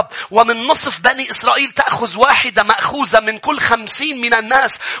رفيعة للرب، ومن نصف بني إسرائيل تأخذ واحدة مأخوذة من كل 50 من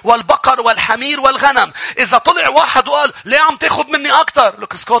الناس والبقر والحمير والغنم. إذا طلع واحد وقال ليه عم تأخذ مني أكتر؟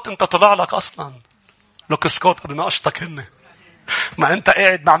 لك اسكت، انت طلع لك أصلا. لك اسكت قبل ما أشتك هن. ما أنت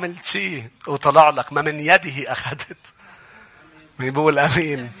قاعد ما عملت شيء وطلع لك، ما من يده أخذت. بيقول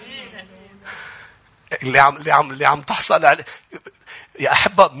أمين. اللي عم تحصل عليه يا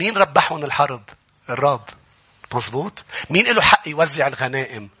أحبة. مين ربحون الحرب؟ الرب. مظبوط. مين له حق يوزع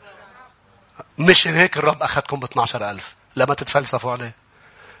الغنائم؟ مش هيك الرب أخذكم ب12,000. لما تتفلسفوا عليه.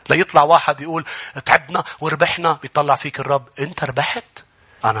 لا يطلع واحد يقول تعبنا وربحنا، بيطلع فيك الرب أنت ربحت.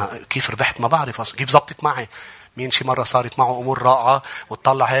 أنا كيف ربحت ما بعرف أصلا. كيف زبطت معي؟ مين شي مرة صارت معه أمور رائعة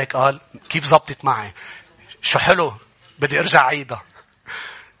وتطلع هيك قال كيف زبطت معي؟ شو حلو، بدي أرجع عيدها.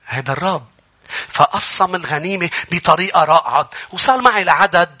 هيدا الرب. فقسم الغنيمة بطريقة رائعة. وصل معي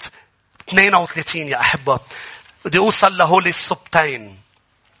لعدد 32 يا أحبة. بدي أوصل له للسبتين،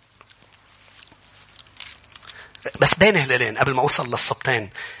 بس بين هلالين قبل ما أوصل للسبتين.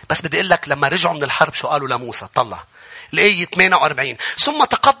 بس بدي أقول لك لما رجعوا من الحرب شو قالوا لموسى. طلع الآية 48. ثم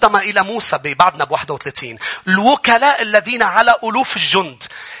تقدم إلى موسى بعدنا ب31 الوكلاء الذين على ألوف الجند.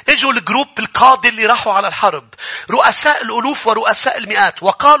 اجوا الجروب القادة اللي راحوا على الحرب، رؤساء الألوف ورؤساء المئات،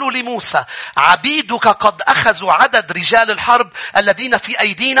 وقالوا لموسى عبيدك قد أخذوا عدد رجال الحرب الذين في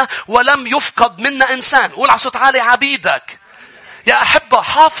أيدينا ولم يفقد منا إنسان. قول على صوت عالي عبيدك. يا أحبة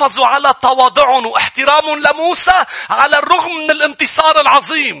حافظوا على تواضعهم واحترامهم لموسى على الرغم من الانتصار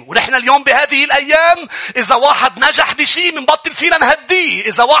العظيم. ونحن اليوم بهذه الأيام إذا واحد نجح بشيء منبطل فينا نهديه.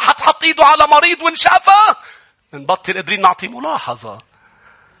 إذا واحد حط إيده على مريض ونشافه منبطل قادرين نعطي ملاحظة.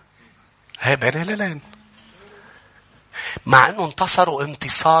 هاي بين هلالين. مع أنه انتصروا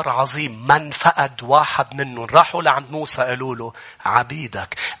انتصار عظيم، من فقد واحد منهم راحوا لعند موسى قالوا له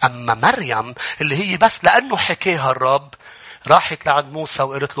عبيدك. أما مريم اللي هي بس لأنه حكيها الرب راحت لعند موسى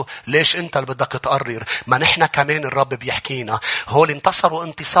وقالت له ليش أنت اللي بدك تقرر؟ ما نحن كمان الرب بيحكينا. هول انتصروا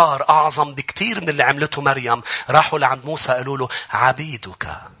انتصار أعظم بكتير من اللي عملته مريم. راحوا لعند موسى قالوا له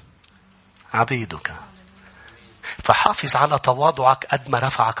عبيدك عبيدك. فحافظ على تواضعك قد ما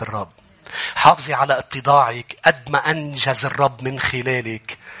رفعك الرب. حافظي على اتضاعك قد ما أنجز الرب من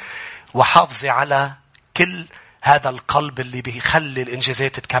خلالك. وحافظي على كل هذا القلب اللي بيخلي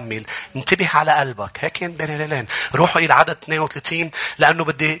الإنجازات تكمل. انتبه على قلبك. هيك بين هلالين. روحوا إلى عدد 32 لأنه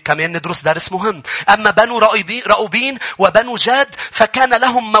بدي كمان ندرس درس مهم. أما بنو رأوبين وبنو جاد فكان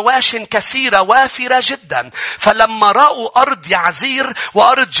لهم مواش كثيرة وافرة جدا. فلما رأوا أرض يعزير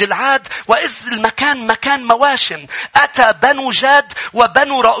وأرض جلعاد وإذ المكان مكان مواشم، أتى بنو جاد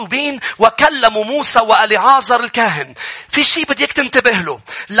وبنو رأوبين وكلموا موسى وألعازر الكاهن. في شيء بديك تنتبه له.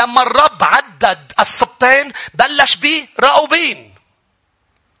 لما الرب عدد السبتين بلش بيه رأوبين.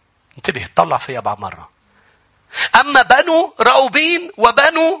 انتبه طلع فيها بعد مرة. أما بنو رأوبين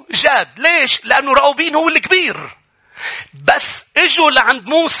وبنو جاد. ليش؟ لأنه رأوبين هو الكبير. بس اجوا لعند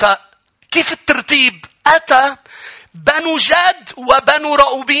موسى كيف الترتيب؟ أتى بنو جاد وبنو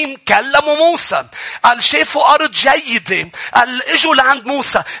رأوبين كلموا موسى. قال شافوا أرض جيدة. قال اجوا لعند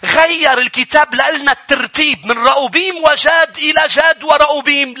موسى. غير الكتاب لقلنا الترتيب من رأوبيم وجاد إلى جاد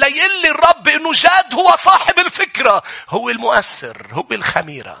ورأوبيم ليقل الرب إنه جاد هو صاحب الفكرة، هو المؤثر، هو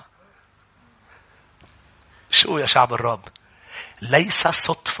الخميرة. شو يا شعب الرب؟ ليس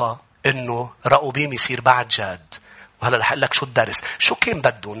صدفة إنه رأوبيم يصير بعد جاد وهلا رح أقول لك شو الدرس. شو كان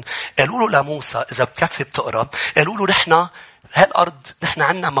بدهم؟ قالوا له لموسى إذا بكفي بتقرأ، قالوا له نحن هالأرض نحن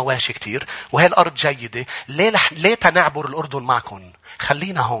عنا مواشي كتير وهالأرض جيدة، ليه تنعبر الأردن معكم؟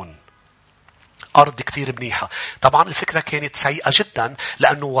 خلينا هون. أرض كتير منيحة. طبعا الفكرة كانت سيئة جدا،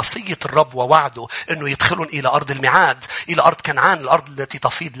 لأنه وصية الرب ووعده أنه يدخلون إلى أرض الميعاد، إلى أرض كنعان، الأرض التي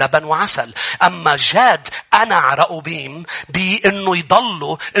تفيض لبن وعسل. أما جاد أنا رأوبيم بأنه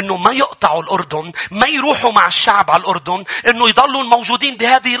يضلوا، أنه ما يقطعوا الأردن، ما يروحوا مع الشعب على الأردن، أنه يضلوا موجودين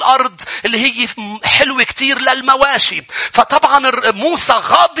بهذه الأرض اللي هي حلوة كتير للمواشي. فطبعا موسى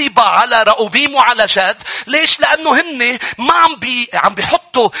غاضب على رأوبيم وعلى جاد. ليش؟ لأنه هن ما عم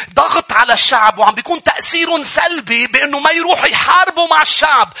بيحطوا ضغط على الشعب، وعم بيكون تأثير سلبي بأنه ما يروحوا يحاربوا مع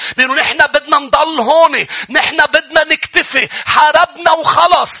الشعب، بأنه نحن بدنا نضل هون، نحن بدنا نكتفي، حاربنا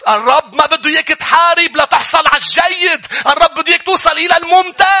وخلص. الرب ما بده إياك تحارب لتحصل على الجيد، الرب بده إياك توصل إلى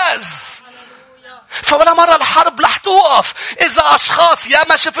الممتاز. فولا مرة الحرب رح توقف. إذا أشخاص، يا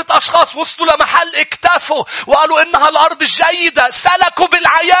ما شفت أشخاص وصلوا لمحل اكتفوا وقالوا إنها الأرض الجيدة، سلكوا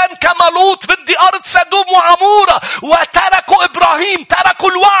بالعيان كما لوط، بدي أرض سدوم وعمورة، وتركوا إبراهيم، تركوا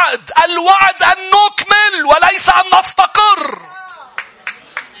الوعد أن نكمل وليس أن نستقر.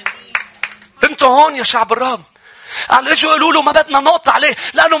 انتوا هون يا شعب الرب. اجوا قالوا له ما بدنا نقطع عليه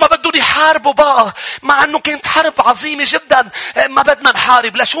لانه ما بدهم يحاربوا بقى، مع انه كانت حرب عظيمه جدا. ما بدنا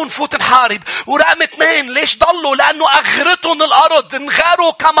نحارب، لشو نفوت نحارب؟ ورقم 2 ليش ضلوا؟ لانه اغرتهم الارض،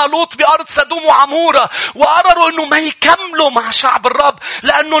 انغروا كما لوط بارض سدوم وعموره، وقرروا انه ما يكملوا مع شعب الرب،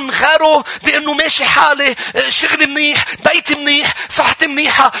 لانه انغروا بانه ماشي حالي، شغل منيح، بيت منيح، صحتي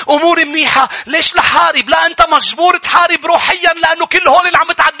منيحه، اموري منيحه، ليش لحارب؟ لا، انت مجبور تحارب روحيا، لانه كل هول اللي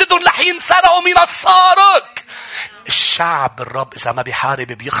عم تعددهم رح ينسرقوا من السارق. الشعب الرب إذا ما بيحارب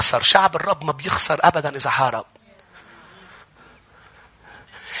بيخسر. شعب الرب ما بيخسر أبدا إذا حارب.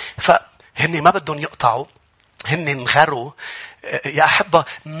 فهن ما بدهم يقطعوا، هن انغروا. يا أحبة،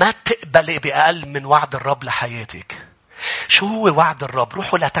 ما تقبلي بأقل من وعد الرب لحياتك. شو هو وعد الرب؟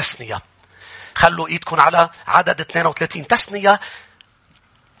 روحوا لتثنية، خلوا إيدكم على عدد 32. تثنية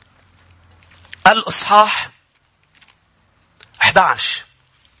الإصحاح 11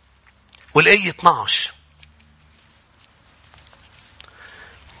 والآية 12.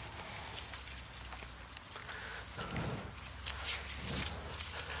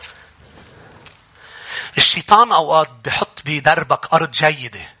 الشيطان أوقات بيحط بدربك أرض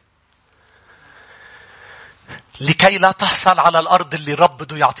جيدة لكي لا تحصل على الأرض اللي رب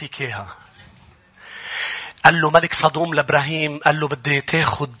بده يعطيك إياها. قال له ملك صدوم لإبراهيم، قال له بدي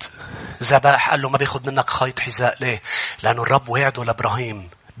تاخد ذبائح، قال له ما بياخد منك خيط حذاء. ليه؟ لأنه الرب وعده لإبراهيم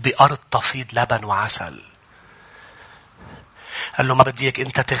بأرض تفيض لبن وعسل. قال له ما بدي إياك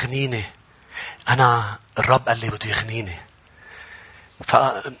أنت تغنيني، أنا الرب قال لي بده يغنيني.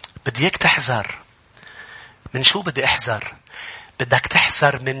 فبدي إياك تحذر. من شو بدي أحذر؟ بدك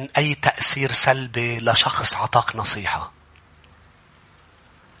تحذر من أي تأثير سلبي لشخص عطاك نصيحة،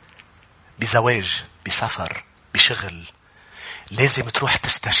 بزواج، بسفر، بشغل. لازم تروح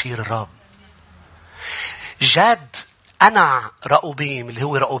تستشير الرب. جاد أنا رأوبيم، اللي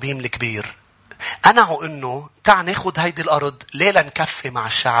هو رأوبيم الكبير، أنعوا إنه تعال ناخد هيدي الأرض، ليه لنكفي مع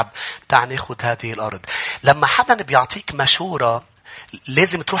الشعب، تعال ناخد هذه الأرض. لما حدا بيعطيك مشورة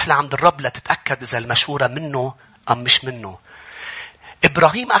لازم تروح لعند الرب لتتأكد إذا المشورة منه أم مش منه.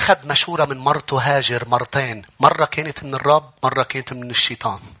 إبراهيم أخذ مشورة من مرته هاجر مرتين، مرة كانت من الرب، مرة كانت من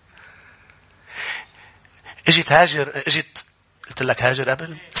الشيطان. اجت قلت لك هاجر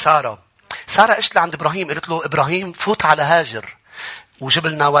قبل، سارة اجت لعند إبراهيم، قلت له إبراهيم فوت على هاجر وجيب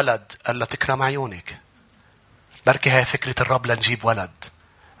لنا ولد. قال له تكرم عيونك، بركي هاي فكرة الرب لنجيب ولد.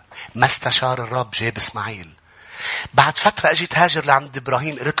 ما استشار الرب، جاب إسماعيل. بعد فترة اجت هاجر لعند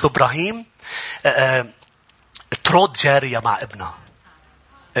إبراهيم، قلت له إبراهيم ترد جارية مع ابنها.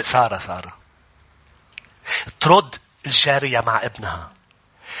 سارة ترد الجارية مع ابنها.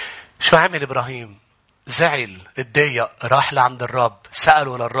 شو عمل إبراهيم؟ زعل، اتضايق، راح لعند الرب،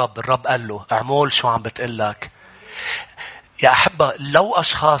 سأله للرب. الرب قال له اعمل شو عم بتقلك. يا أحبة، لو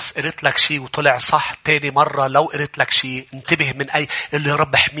أشخاص قلت لك شيء وطلع صح، تاني مرة لو قلت لك شيء انتبه من أي اللي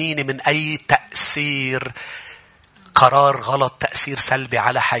رب احميني من أي تأثير قرار غلط، تأثير سلبي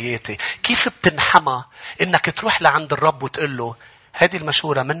على حياتي. كيف بتنحمى إنك تروح لعند الرب وتقول له هذه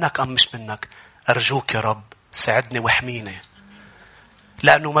المشورة منك أم مش منك؟ أرجوك يا رب ساعدني واحميني،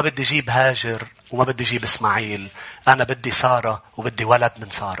 لأنه ما بدي جيب هاجر وما بدي جيب إسماعيل، أنا بدي سارة وبدي ولد من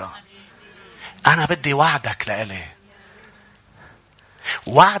سارة. أنا بدي وعدك لإلي.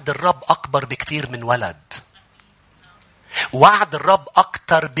 وعد الرب أكبر بكتير من ولد. وعد الرب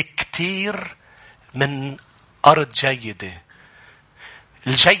أكتر بكتير من أرض جيدة.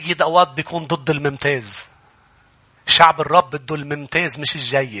 الجيد أوقات بيكون ضد الممتاز. شعب الرب بده الممتاز مش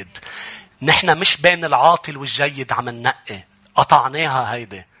الجيد. نحن مش بين العاطل والجيد عم ننقي. قطعناها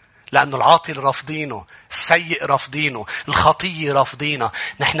هيدي. لأنه العاطل رافضينه، السيء رافضينه، الخطية رافضينه.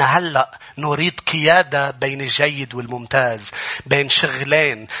 نحن هلأ نريد قيادة بين الجيد والممتاز، بين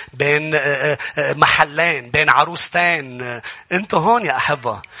شغلين، بين محلين، بين عروستين. انتوا هون يا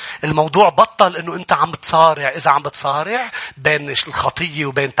أحبة. الموضوع بطل انه انت عم تصارع. إذا عم بتصارع بين الخطية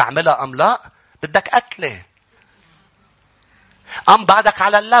وبين تعملها أم لا، بدك قتلة. أم بعدك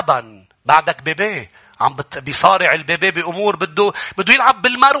على اللبن، بعدك بيبي بيصارع البيبي بأمور بده يلعب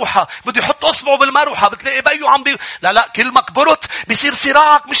بالمروحة، بده يحط أصبعه بالمروحة، بتلاقي بيو لا كل ما كبرت بيصير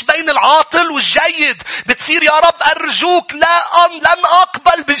صراعك مش بين العاطل والجيد. بتصير يا رب أرجوك لن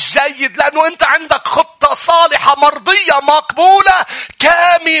أقبل بالجيد، لأنه أنت عندك خطة صالحة مرضية مقبولة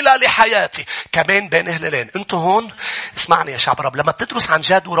كاملة لحياتي. كمان بين هلالين. أنتوا هون اسمعني يا شعب رب، لما بتدرس عن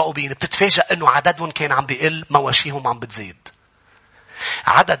جاد وراؤوبين بتتفاجأ أنه عددهم كان عم بيقل، مواشيهم عم بتزيد.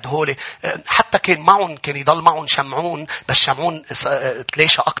 عدد هولي حتى كان يضل معهم شمعون، بس شمعون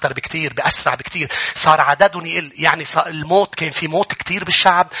تلاشى أكتر بكتير، بأسرع بكتير. صار عددهم يقل. يعني الموت، كان في موت كتير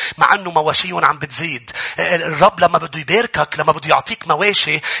بالشعب مع أنه مواشيهم عم بتزيد. الرب لما بده يباركك، لما بده يعطيك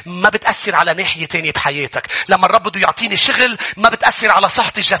مواشي، ما بتأثر على ناحية تانية بحياتك. لما الرب بده يعطيني شغل ما بتأثر على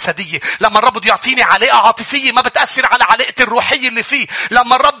صحتي الجسدية. لما الرب بده يعطيني علاقة عاطفية ما بتأثر على علاقتي الروحية اللي فيه.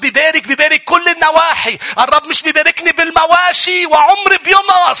 لما الرب بيبارك كل النواحي. الرب مش بيباركني بالمواشي وعمر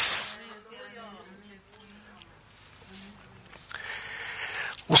بينقص.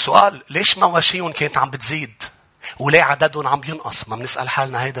 وسؤال، ليش مواشيهم كانت عم بتزيد وليه عددهم عم بينقص؟ ما بنسأل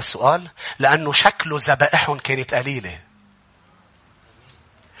حالنا هيدا السؤال. لأنه شكله ذبائحهم كانت قليلة.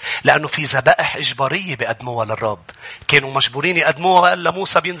 لأنه في ذبائح إجبارية بيقدموها للرب. كانوا مجبورين يقدموها إلا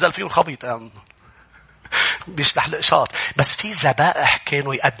موسى بينزل فيهم خبيط بيشلح الإشاط. بس في ذبائح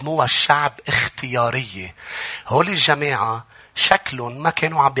كانوا يقدموها الشعب اختيارية. هول الجماعة شكلهم ما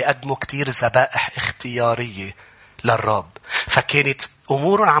كانوا عم بيقدموا كتير ذبائح اختيارية للرب. فكانت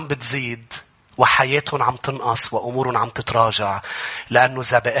أمورهم عم بتزيد وحياتهم عم تنقص وأمورهم عم تتراجع لأنه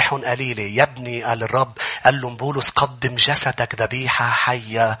ذبائحهم قليلة. يا ابني، قال الرب، قال لهم بولس، قدم جسدك ذبيحة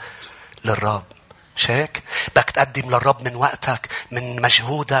حية للرب. مش هيك؟ بدك تقدم للرب من وقتك، من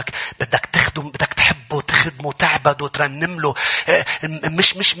مجهودك. بدك تخدم، بدك تحبه، تخدمه، تعبده، ترنم له.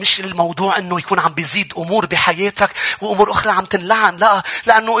 مش الموضوع انه يكون عم بيزيد امور بحياتك وامور اخرى عم تنلعن. لا،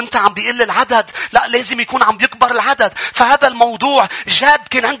 لانه انت عم بيقل العدد. لا، لازم يكون عم بيكبر العدد. فهذا الموضوع جاد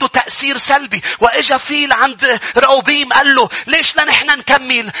كان عنده تأثير سلبي. واجا فيل عند راؤوبيم قال له، ليش لا نحن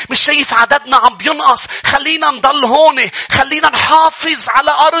نكمل؟ مش شايف عددنا عم بينقص؟ خلينا نضل هون، خلينا نحافظ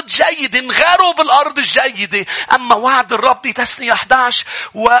على ارض جيدة، نغاروا بالارض الجيدة. أما وعد الرب بتثنية 11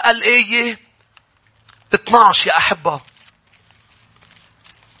 والآية 12 يا أحبة،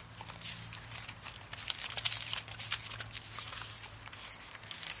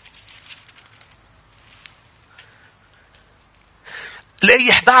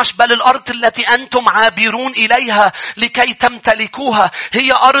 الآية 11: بل الأرض التي أنتم عابرون إليها لكي تمتلكوها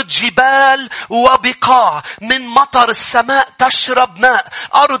هي أرض جبال وبقاع، من مطر السماء تشرب ماء،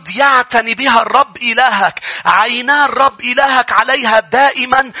 أرض يعتني بها الرب إلهك، عينا الرب إلهك عليها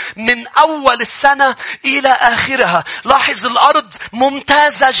دائما من أول السنة إلى آخرها. لاحظ، الأرض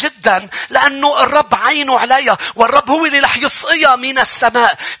ممتازة جدا لأنه الرب عينه عليها، والرب هو اللي رح يسقيها من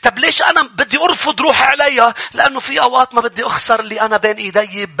السماء. طب ليش أنا بدي أرفض روح عليها؟ لأنه في أوقات ما بدي أخسر اللي أنا بين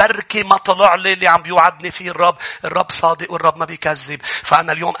إيدي. بركي ما طلع لي اللي عم بيوعدني فيه الرب. الرب صادق والرب ما بيكذب.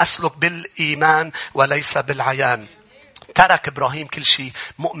 فأنا اليوم أسلك بالإيمان وليس بالعيان. ترك إبراهيم كل شيء،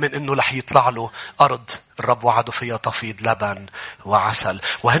 مؤمن إنه رح يطلع له أرض الرب وعده فيها تفيض لبن وعسل.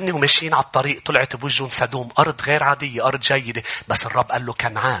 وهن وماشيين على الطريق طلعت بوجهن سدوم، أرض غير عادية، أرض جيدة. بس الرب قال له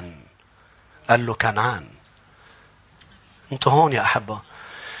كنعان. قال له كنعان. انتوا هون يا أحبة.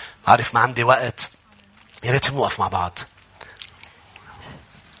 عارف ما عندي وقت، يا ريت نوقف مع بعض.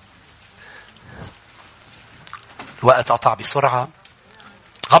 الوقت قطع بسرعة.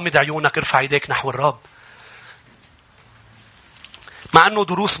 غمض عيونك، ارفع يديك نحو الرب. مع أنه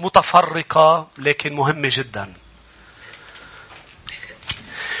دروس متفرقة لكن مهمة جدا.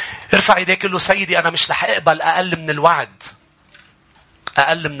 ارفع يديك، قل له سيدي أنا مش رح أقبل أقل من الوعد.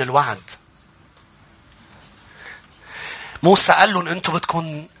 أقل من الوعد. موسى قال لهم أنتوا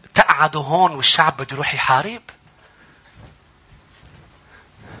بدكم تقعدوا هون والشعب بده يروح يحارب؟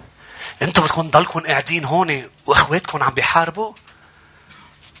 أنتوا بدكم ضلكم قاعدين هون وأخواتكم عم بيحاربوا؟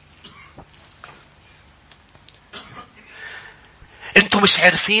 أنتوا مش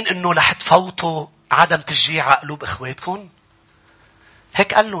عارفين إنه رح تفوتوا عدم تشجيع قلوب أخواتكم؟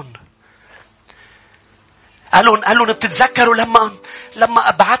 هيك قال لهم. قال لهم بتتذكروا لما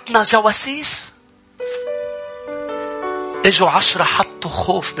أبعتنا جواسيس؟ اجوا 10 حطوا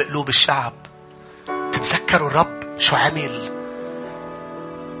خوف بقلوب الشعب. تتذكروا الرب شو عمل؟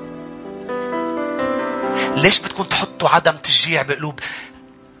 ليش بدكم تحطوا عدم تشجيع بقلوب؟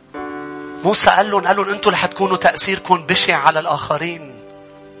 موسى قال لهم انتوا رح تكونوا تأثيركم بشع على الآخرين،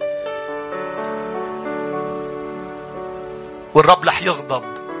 والرب رح يغضب.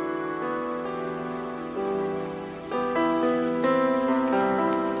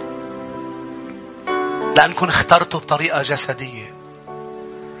 لأنكم اخترتوا بطريقة جسدية،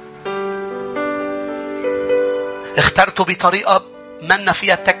 اخترتوا بطريقة ما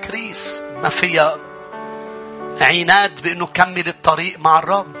فيها تكريس، ما فيها عناد بأنه كمل الطريق مع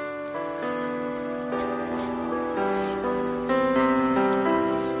الرب.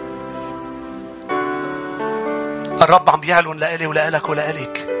 الرب عم بيعلن لإلي ولإلك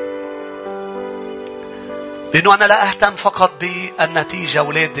ولإلك بأنه أنا لا أهتم فقط بالنتيجة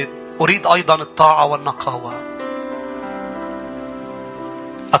ولادي، أريد أيضا الطاعة والنقاوة.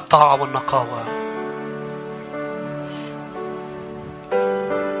 الطاعة والنقاوة.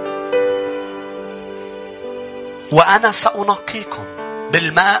 وأنا سأنقيكم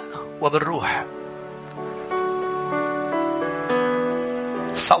بالماء وبالروح.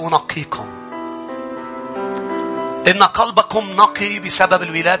 سأنقيكم. إن قلبكم نقي بسبب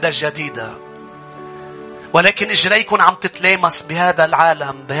الولادة الجديدة، ولكن إجريكم عم تتلامس بهذا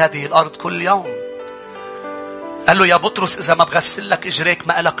العالم، بهذه الأرض كل يوم. قال له يا بطرس إذا ما بغسل لك إجريك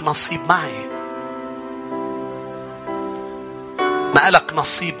ما لك نصيب معي. ما لك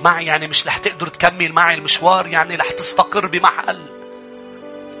نصيب معي يعني مش رح تقدر تكمل معي المشوار، يعني رح تستقر بمحل،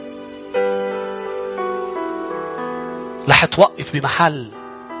 رح توقف بمحل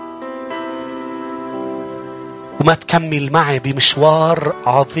وما تكمل معي بمشوار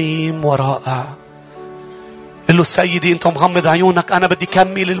عظيم ورائع. قل له سيدي انت مغمض عيونك، انا بدي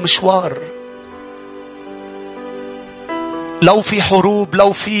كمل المشوار. لو في حروب،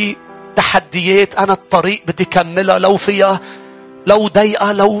 لو في تحديات، انا الطريق بدي كملها. لو فيها، لو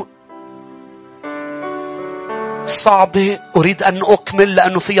ضيقة، لو صعبة، أريد أن أكمل،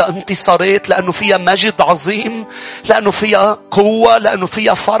 لأنه فيها انتصارات، لأنه فيها مجد عظيم، لأنه فيها قوة، لأنه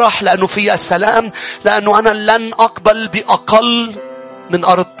فيها فرح، لأنه فيها سلام، لأنه أنا لن أقبل بأقل من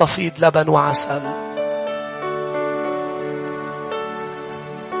أرض تفيض لبن وعسل.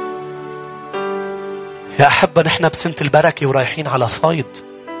 يا أحبة نحن بسنة البركة ورايحين على فايض.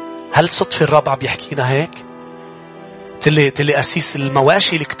 هل صدفة الرب عم بيحكينا هيك؟ تلي أسيس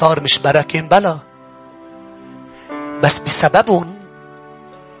المواشي الكتار مش بركة؟ بلا، بس بسببهم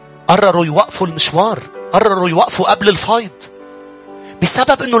قرروا يوقفوا المشوار، قرروا يوقفوا قبل الفايض.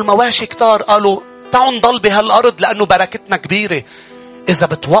 بسبب انه المواشي كتار قالوا تعالوا نضل بهالأرض لأنه بركتنا كبيرة. إذا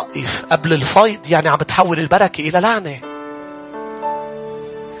بتوقف قبل الفايض يعني عم بتحول البركة إلى لعنة.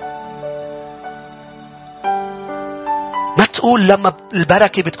 ما تقول لما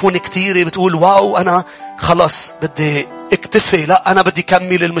البركة بتكون كتيرة بتقول واو أنا خلص بدي اكتفي. لا، أنا بدي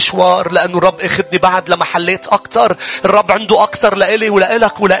كمل المشوار لأنه الرب اخدني بعد لمحلات أكتر. الرب عنده أكتر لإلي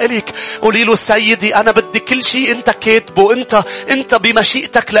ولإلك ولإلك. قولي له سيدي أنا بدي كل شيء أنت كاتبه، أنت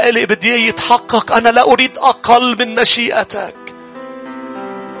بمشيئتك لإلي بدي يتحقق. أنا لا أريد أقل من مشيئتك.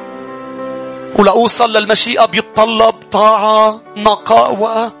 ولأوصل للمشيئة بيتطلب طاعة،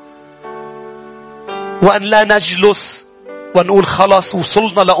 نقاوة، وأن لا نجلس ونقول خلاص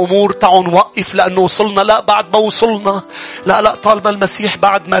وصلنا لأمور تعالوا نوقف لأنه وصلنا. لا، بعد ما وصلنا. لا طالما المسيح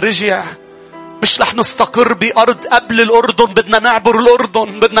بعد ما رجع مش رح نستقر بأرض قبل الأردن. بدنا نعبر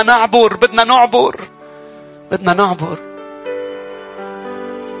الأردن، بدنا نعبر.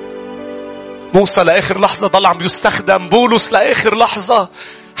 موسى لآخر لحظة ضل عم يستخدم. بولس لآخر لحظة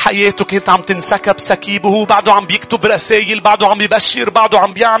حياته كانت عم تنسكب سكيبه، بعده عم بيكتب رسائل، بعده عم يبشر، بعده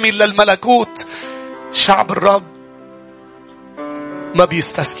عم بيعمل للملكوت. شعب الرب ما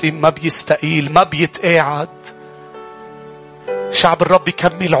بيستسلم، ما بيستقيل، ما بيتقاعد. شعب الرب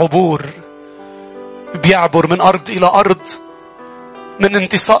بيكمل عبور، بيعبر من أرض إلى أرض، من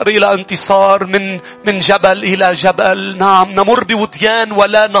انتصار إلى انتصار، من جبل إلى جبل. نعم، نمر بوديان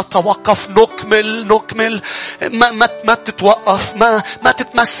ولا نتوقف. نكمل. ما تتوقف. ما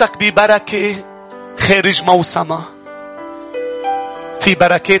تتمسك ببركة خارج موسمها. في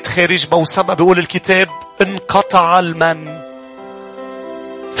بركات خارج موسمها. بيقول الكتاب انقطع المن.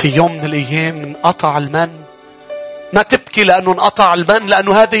 في يوم من الأيام انقطع المن. ما تبكي لأنه انقطع المن،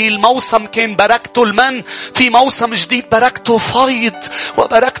 لأنه هذه الموسم كان بركته المن. في موسم جديد بركته فيض،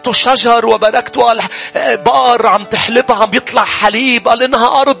 وبركته شجر، وبركته بقر عم تحلبها، عم بيطلع حليب. قال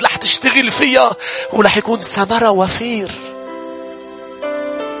إنها أرض رح تشتغل فيها ورح يكون ثمرة وفير.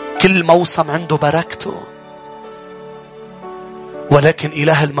 كل موسم عنده بركته، ولكن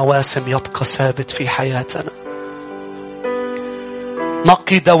إله المواسم يبقى ثابت في حياتنا.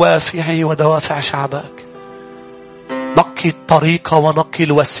 نقي دوافعي ودوافع شعبك. نقي الطريقة ونقي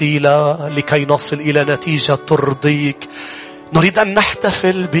الوسيلة لكي نصل إلى نتيجة ترضيك. نريد أن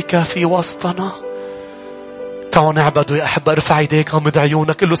نحتفل بك في وسطنا. تعالوا نعبد يا أحبة. ارفع يديك، غمض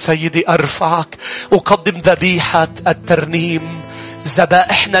عيونك، قل له سيدي أرفعك. أقدم ذبيحة الترنيم.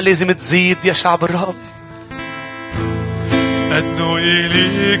 ذبائحنا لازم تزيد يا شعب الرب. أدنو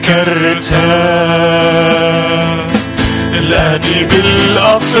إليك ارتاح الآن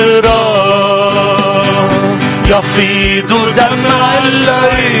بالأفراح، يفيض دمع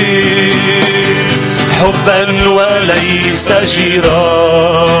العين حبا وليس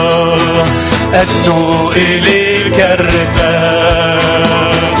جراح. أدنو إليك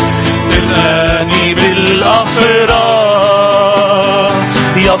ارتاح الآن بالأفراح،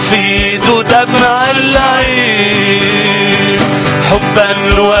 يفيض دمع العين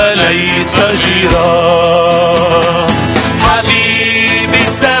حبا وليس جراح. حبيبي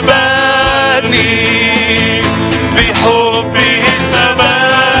سباني بحبه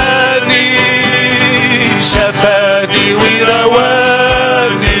سباني، شفاني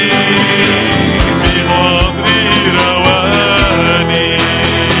ورواني بغدري رواني،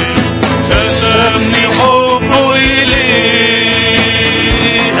 جذبني حبه إليه،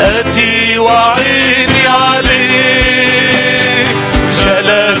 أتي وعيني عليه،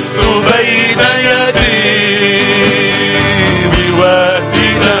 جلست بين يديه بوقت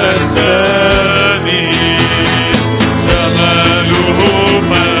نساني، جماله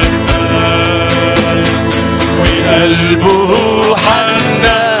فنان وقلبه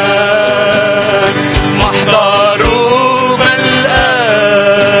حنان، محضره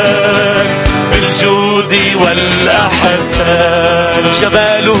ملآن بالجود والأحسان.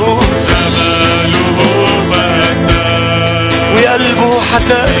 جماله فنان وقلبه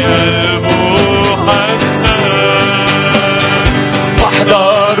حنان،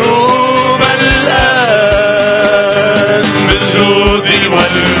 محضره ملآن بالجود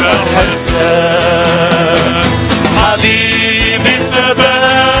والأحسان. حبيبي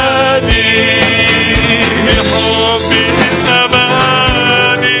سباني بحبه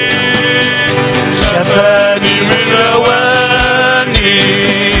سباني، شفاني ورواني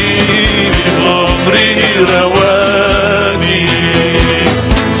بغمره رواني،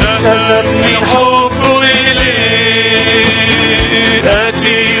 جذبني حبه إليه،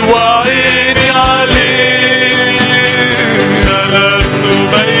 أتي وعيني عليه، جلست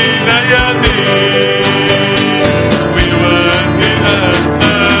بين يديه بالوقت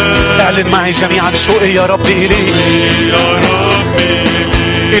أسان. اعلن معي جميعا شوقي يا ربي إليك، يا ربي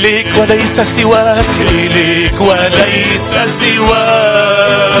إليك وليس سواك، إليك وليس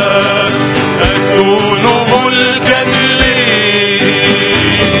سواك، أكون ملكا ليك،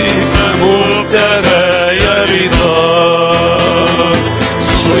 مبتغايا رضاك،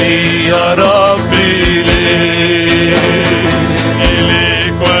 شوقي يا ربي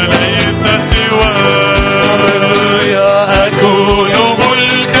إليك وليس سواك، يا أكون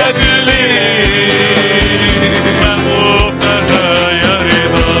ملكا ليك، مبتغايا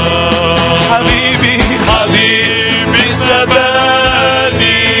رضاك. حبيبي حبيبي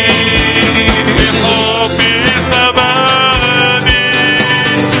سباني بحبه سباني،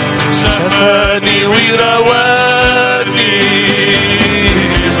 شفاني ورواني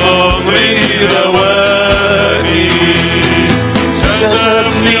بغمري رواني،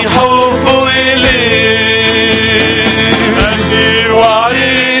 جذبني حبه إليه، أهلي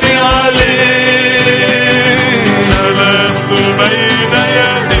وعيني عليه، جلست بين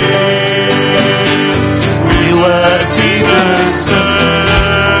يديه بوقت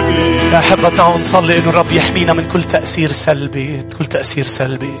سامي. يا أحبة تعالوا نصلي إنه الرب يحمينا من كل تأثير سلبي، كل تأثير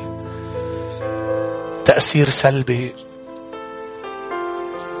سلبي، تأثير سلبي،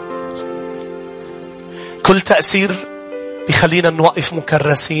 كل تأثير بيخلينا نوقف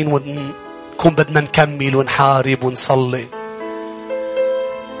مكرسين ونكون بدنا نكمل ونحارب ونصلي.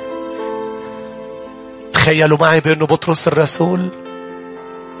 تخيلوا معي بأنه بطرس الرسول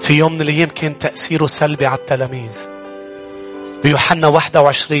في يوم من الأيام كان تأثيره سلبي على التلاميذ. بيوحنا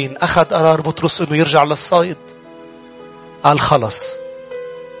 21 أخذ قرار بطرس أنه يرجع للصيد. قال خلص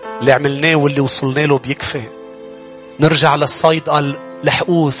اللي عملناه واللي وصلنا له بيكفي، نرجع للصيد. قال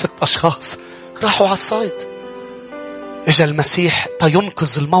لحقوه 6 أشخاص راحوا على الصيد. إجا المسيح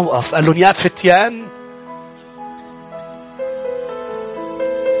تينقذ الموقف، قال لهم يا فتيان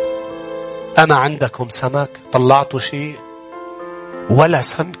أما عندكم سمك؟ طلعتوا شيء؟ ولا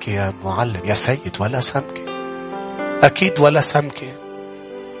سمكة يا معلم، يا سيد ولا سمكة. أكيد ولا سمكة،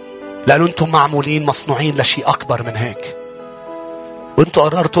 لأنه أنتم معمولين مصنوعين لشيء أكبر من هيك، وأنتم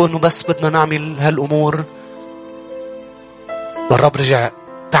قررتوا أنه بس بدنا نعمل هالأمور والرب رجع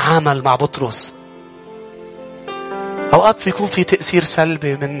تعامل مع بطرس. أوقات بيكون في تأثير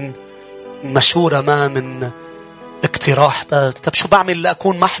سلبي من مشورة ما، من اقتراح. طب شو بعمل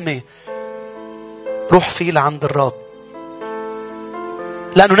لأكون محمي؟ روح فيه لعند الرب.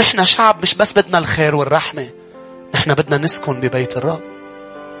 لأنه نحن شعب مش بس بدنا الخير والرحمة، نحن بدنا نسكن ببيت الرب.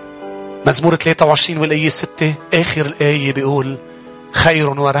 مزمور 23 والآية 6 آخر الآية بيقول: خير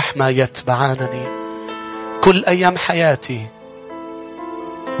ورحمة يتبعانني كل أيام حياتي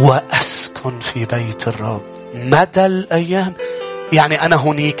وأسكن في بيت الرب مدى الأيام. يعني أنا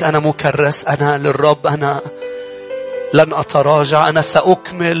هنيك، أنا مكرس، أنا للرب، أنا لن أتراجع، أنا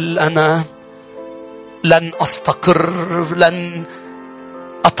سأكمل، أنا لن أستقر، لن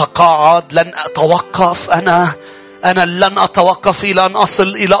أتقاعد، لن أتوقف. أنا لن أتوقف إلى أن أصل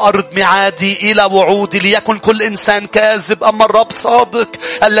إلى أرض ميعادي، إلى وعودي. ليكن كل إنسان كاذب أما الرب صادق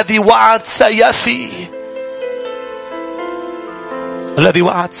الذي وعد سيفي، الذي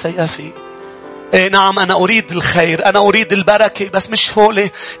وعد سيفي. إيه نعم، أنا أريد الخير، أنا أريد البركة، بس مش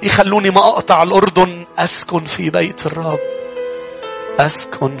هولي يخلوني ما أقطع الأردن. أسكن في بيت الرب،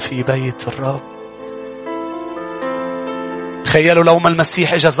 أسكن في بيت الرب. تخيلوا لو ما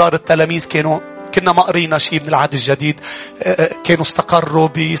المسيح إجا زار التلاميذ، كنا ما قرينا شيء من العهد الجديد، كانوا استقروا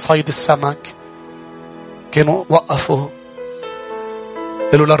بصيد السمك، كانوا وقفوا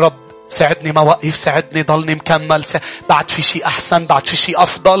قالوا للرب: ساعدني ما وقف، ساعدني ضلني مكمل، بعد في شيء أحسن، بعد في شيء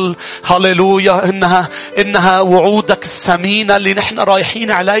أفضل. هاليلويا، إنها وعودك الثمينة اللي نحن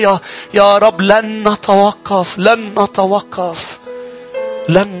رايحين عليها يا رب. لن نتوقف، لن نتوقف،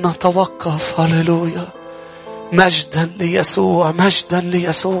 لن نتوقف. هاليلويا. مجدا ليسوع، مجدا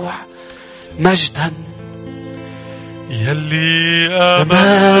ليسوع، مجدا. يلي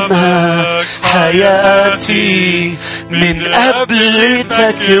أمامك حياتي من قبل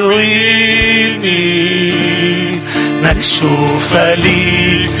تكويني، مكشوفة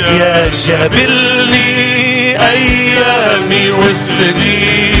ليك يا جبلني أيامي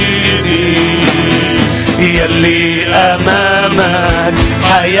وسنيني. يلي أمامك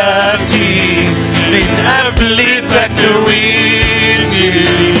حياتي من قبل تكويني،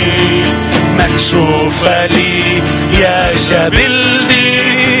 مكشوفة لي يا جبلني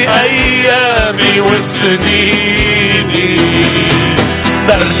أيامي وسنيني.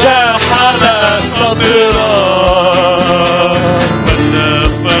 برتاح على صدرك،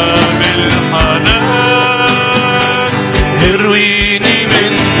 بتدفى بالحنان، يرويني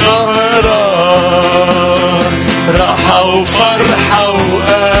من نهرك راحة وفرحة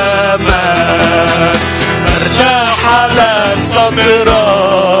وأمان. برتاح على صدرك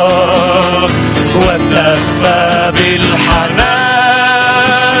واتدفى بالحنان،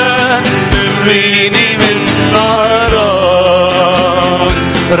 يرويني من نهرك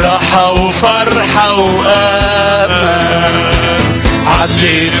راحة وفرحة وأمان.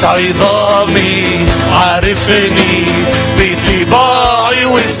 عديت عظامي عارفني بطباعي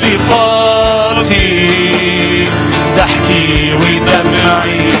وصفاتي، ضحكي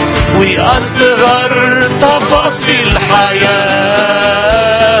ودمعي وأصغر تفاصيل حياتي.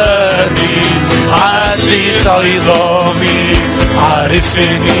 عديت عظامي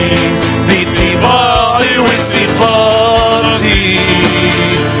عارفني بطباعي وصفاتي،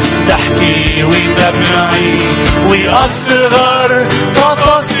 ضحكي ودمعي وأصغر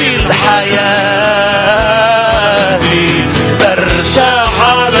تفاصيل حياتي. برتاح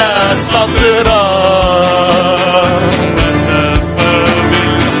على صدرك، بتدفى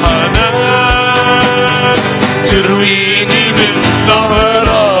بالحنان، ترويني من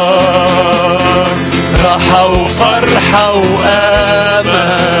نهرك راحة وفرحة وأمان.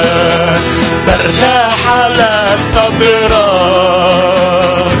 برتاح على صدرك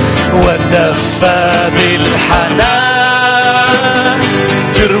واتدفى بالحنان،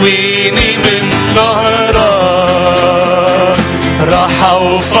 ترويني من نهرك راحة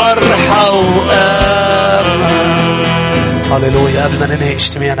وفرحة وأمان. هاليلويا. قبل ما ننهي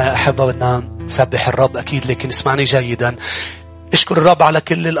اجتماعنا يا أحبة بدنا نسبح الرب أكيد، لكن اسمعني جيدا. اشكر الرب على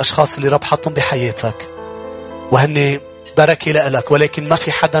كل الأشخاص اللي رب حطهم بحياتك وهن بركة لك، ولكن ما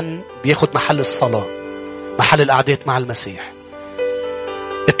في حدا بياخد محل الصلاة، محل القعدات مع المسيح.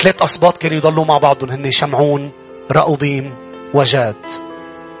 3 أصباط كانوا يضلوا مع بعضهم، هن شمعون، رأوبيم، وجاد.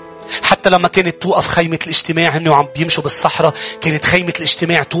 حتى لما كانت توقف خيمة الاجتماع، هن وعم بيمشوا بالصحراء، كانت خيمة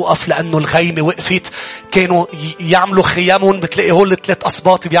الاجتماع توقف لأنه الغيمة وقفت. كانوا يعملوا خيامهم، بتلاقي هول 3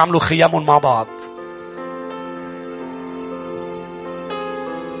 أصباط بيعملوا خيامهم مع بعض.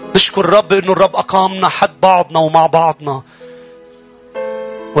 نشكر الرب إنه الرب أقامنا حد بعضنا ومع بعضنا.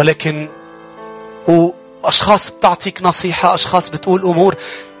 ولكن وأشخاص بتعطيك نصيحة، أشخاص بتقول أمور،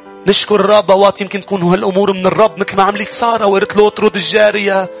 نشكر الرب. أوقات يمكن تكون هالأمور من الرب مثل ما عملت سارة وقالت له اطرد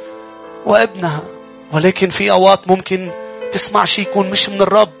الجارية وابنها. ولكن في أوقات ممكن تسمع شيء يكون مش من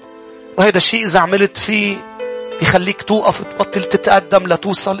الرب، وهذا الشيء إذا عملت فيه يخليك توقف وتبطل تتقدم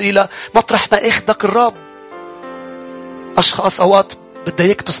لتوصل إلى مطرح ما اخدك الرب. أشخاص أوقات بدها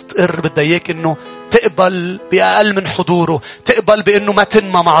اياك تستقر، بدها اياك انه تقبل بأقل من حضوره، تقبل بانه ما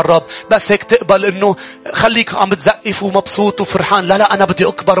تنمى مع الرب، بس هيك تقبل انه خليك عم بتزقف ومبسوط وفرحان. لا، انا بدي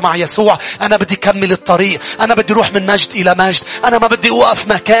اكبر مع يسوع، انا بدي كمل الطريق، انا بدي اروح من مجد الى مجد، انا ما بدي اوقف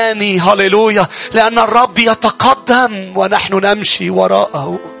مكاني. هاليلويا، لان الرب يتقدم ونحن نمشي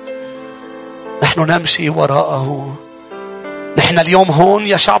وراءه. نحن نمشي وراءه. نحن اليوم هون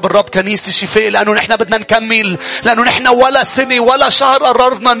يا شعب الرب كنيسة الشفاء لأنه نحن بدنا نكمل، لأنه نحن ولا سنة ولا شهر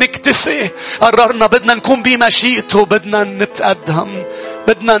قررنا نكتفي، قررنا بدنا نكون بمشيئته، بدنا نتقدم،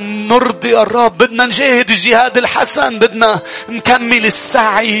 بدنا نرضي الرب، بدنا نجاهد الجهاد الحسن، بدنا نكمل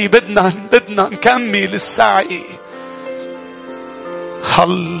السعي، بدنا نكمل السعي.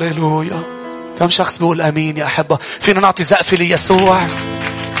 هللويا. كم شخص بيقول أمين يا أحبة؟ فينا نعطي زقفة ليسوع.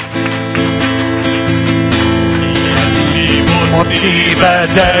 موتي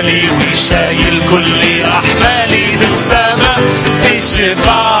بدالي وشايل كل أحمالي بالسماء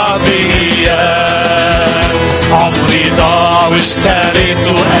تشفع بيا. عمري ضاع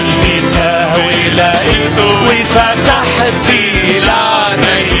واشتريته، قلبي تاه ولقيته وفتحت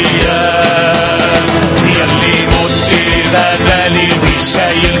العينيا. يلي موتي بدالي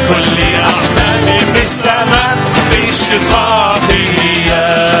وشايل كل أحمالي بالسماء تشفع بيا.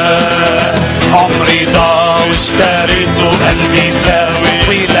 عمري ضاع واشتريته، قلبي تاوي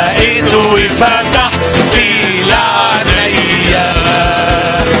ولقيته وفتح في العينيا.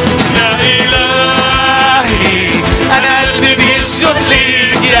 يا إلهي أنا قلبي بيسجد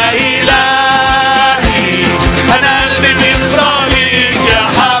ليك، يا إلهي أنا قلبي بيفرح ليك، يا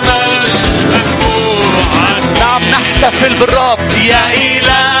حمل مذبوح. نعم نحتفل بالرب. يا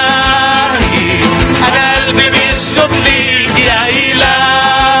إلهي أنا قلبي بيسجد ليك، يا إلهي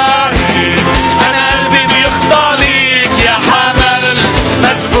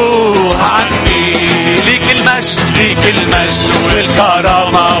مسبوح عني. ليك المجد، ليك المجد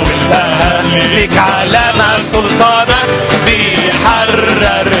والكرامة والبهاء، ليك علامة سلطانك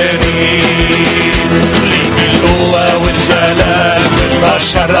بيحررني. ليك القوة والجلال،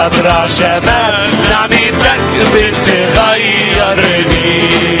 بشر أبرع جمال، نعمتك بتغيرني.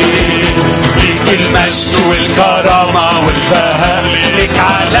 ليك المجد والكرامة والبهاء، ليك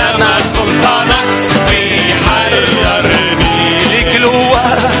علامة سلطانك بيحررني.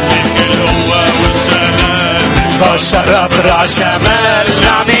 بشر أبرع جمال،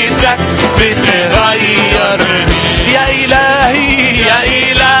 نعمتك بتغيرني. يا إلهي يا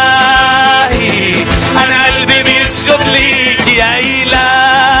إلهي أنا قلبي بيسجد ليك، يا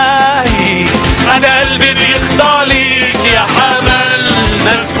إلهي أنا قلبي بيخضع ليك، يا حمل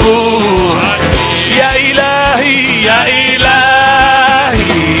مسبوح. يا إلهي يا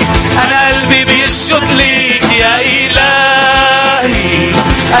إلهي أنا قلبي بيسجد ليك، يا إلهي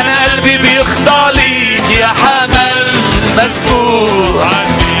أنا قلبي بيخضع ليك، يا حمل مسبوح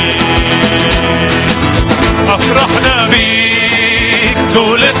عني. أفرحنا بيك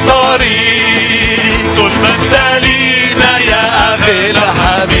طول الطريق، طول ما انت لينا يا أغلى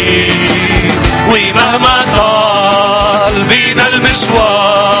حبيب. ومهما طال بينا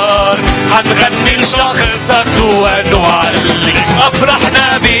المشوار هنغني لشخصك ونعلي.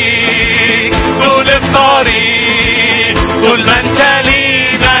 أفرحنا بيك طول الطريق، طول ما انت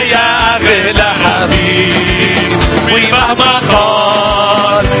لينا يا أغلى حبيب. ومهما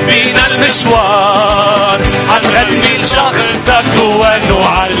طال بينا المشوار هنغني لشخصك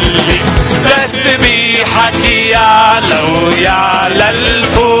ونعلي. تسبيحك يعلى ويعلى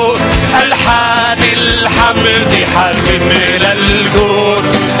الفوق، ألحان الحمد حتملى الجود.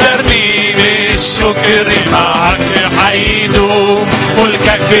 ترنيم الشكر معك حيدوم،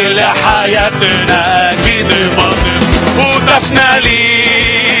 ملكك لحياتنا كده هتفنا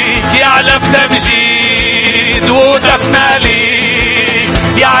ليك يعلى بتمجيد. هتفنا ليك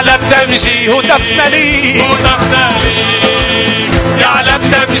يعلى بتمجيد. هتفنا ليك يعلى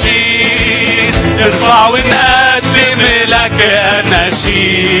بتمجيد. نرفع ونقدم لك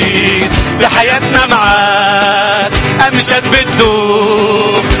أناشيد. بحياتنا معاك أمجد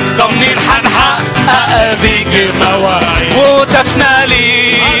بتدوم، ضمنين حنحقق بيك مواعيد. وهتفنا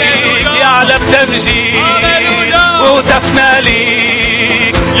ليك يعلى بتمجيد. وهتفنا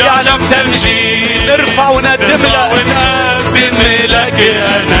ليك يعلى بتمجيد. نرفع ونقدم لك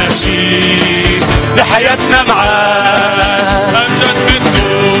أناشيد. بحياتنا معاك أمجد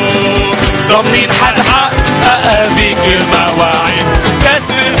بتدوم، ضمنين حنحقق بيك مواعيد.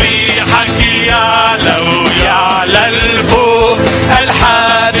 تسبيح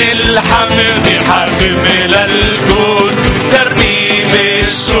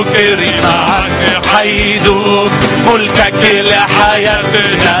شكري معك حيدوم، ملكك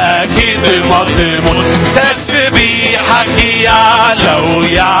لحياتنا أكيد مضمون، تسبيحك يعلى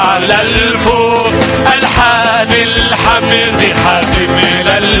ويعلى الفوق، ألحان الحمد حاتم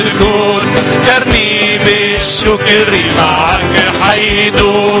إلى الكون، ترنيم الشكر معك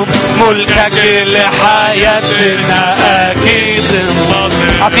حيدوم، ملكك لحياتنا أكيد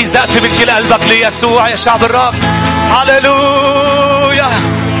مضمون. أعطي ذاتي من كل قلبك ليسوع يا شعب الرب. هاليلويا،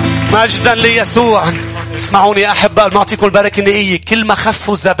 مجدا ليسوع. اسمعوني يا أحباء، المعطيكم البركة النقية. كل ما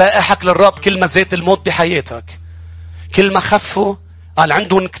خفوا ذبائحك للرب كل ما زيت الموت بحياتك. كل ما خفوا، قال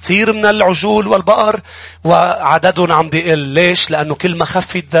عندهم كثير من العجول والبقر وعددهم عم بيقل. ليش؟ لأنه كل ما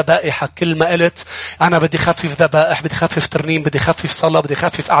خفت ذبائحك، كل ما قلت أنا بدي خفف ذبائح، بدي خفف ترنيم، بدي خفف صلاة، بدي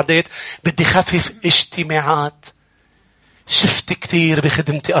خفف أعداد، بدي خفف اجتماعات. شفت كثير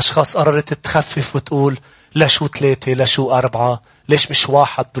بخدمتي أشخاص قررت تخفف وتقول لا شو 3 لا شو 4، ليش مش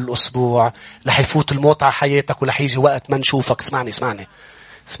 1 بالأسبوع؟ رح يفوت الموت على حياتك ورح يجي وقت ما نشوفك.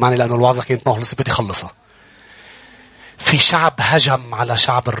 اسمعني لأنه الوعظة كانت مخلصة بدي خلصها. في شعب هجم على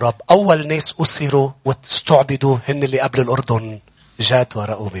شعب الرب. أول ناس أسروا واستعبدوا هن اللي قبل الأردن، جاد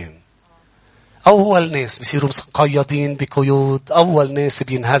ورأوبين. أول ناس بيصيروا مقيدين بقيود، أول ناس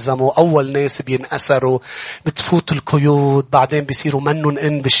بينهزموا، أول ناس بينأسروا، بتفوت القيود، بعدين بيصيروا منن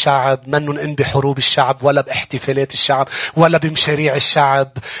إن بالشعب، منن إن بحروب الشعب، ولا باحتفالات الشعب، ولا بمشاريع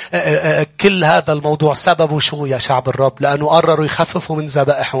الشعب. كل هذا الموضوع سببه شو يا شعب الرب؟ لأنه قرروا يخففوا من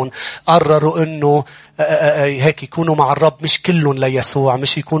ذبائحهم، قرروا إنه هيك يكونوا مع الرب، مش كلهم ليسوع،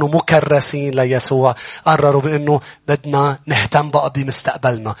 مش يكونوا مكرسين ليسوع. قرروا بأنه بدنا نهتم بقى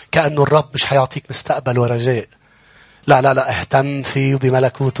بمستقبلنا، كأنه الرب مش حيعطيك مستقبل ورجاء. لا اهتم فيه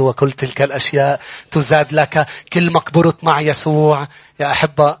وبملكوته، وكل تلك الأشياء تزاد لك. كل ما كبرت مع يسوع يا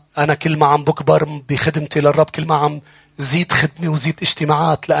أحبة، أنا كل ما عم بكبر بخدمتي للرب كل ما عم زيد خدمة وزيد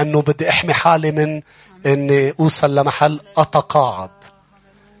اجتماعات، لأنه بدي أحمي حالي من أني أوصل لمحل أتقاعد.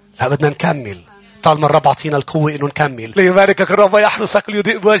 لا، بدنا نكمل طالما الرب عطينا القوة إنه نكمل. ليباركك الرب ويحرسك،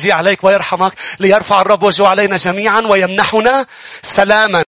 ليضيء بوجهه عليك ويرحمك، ليرفع الرب وجهه علينا جميعا ويمنحنا سلاما.